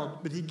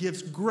proud, but he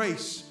gives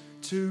grace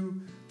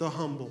to the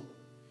humble.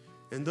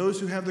 And those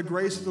who have the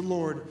grace of the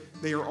Lord,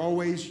 they are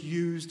always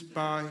used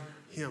by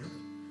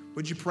him.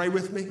 Would you pray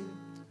with me?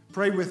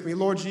 Pray with me.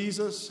 Lord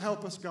Jesus,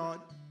 help us, God.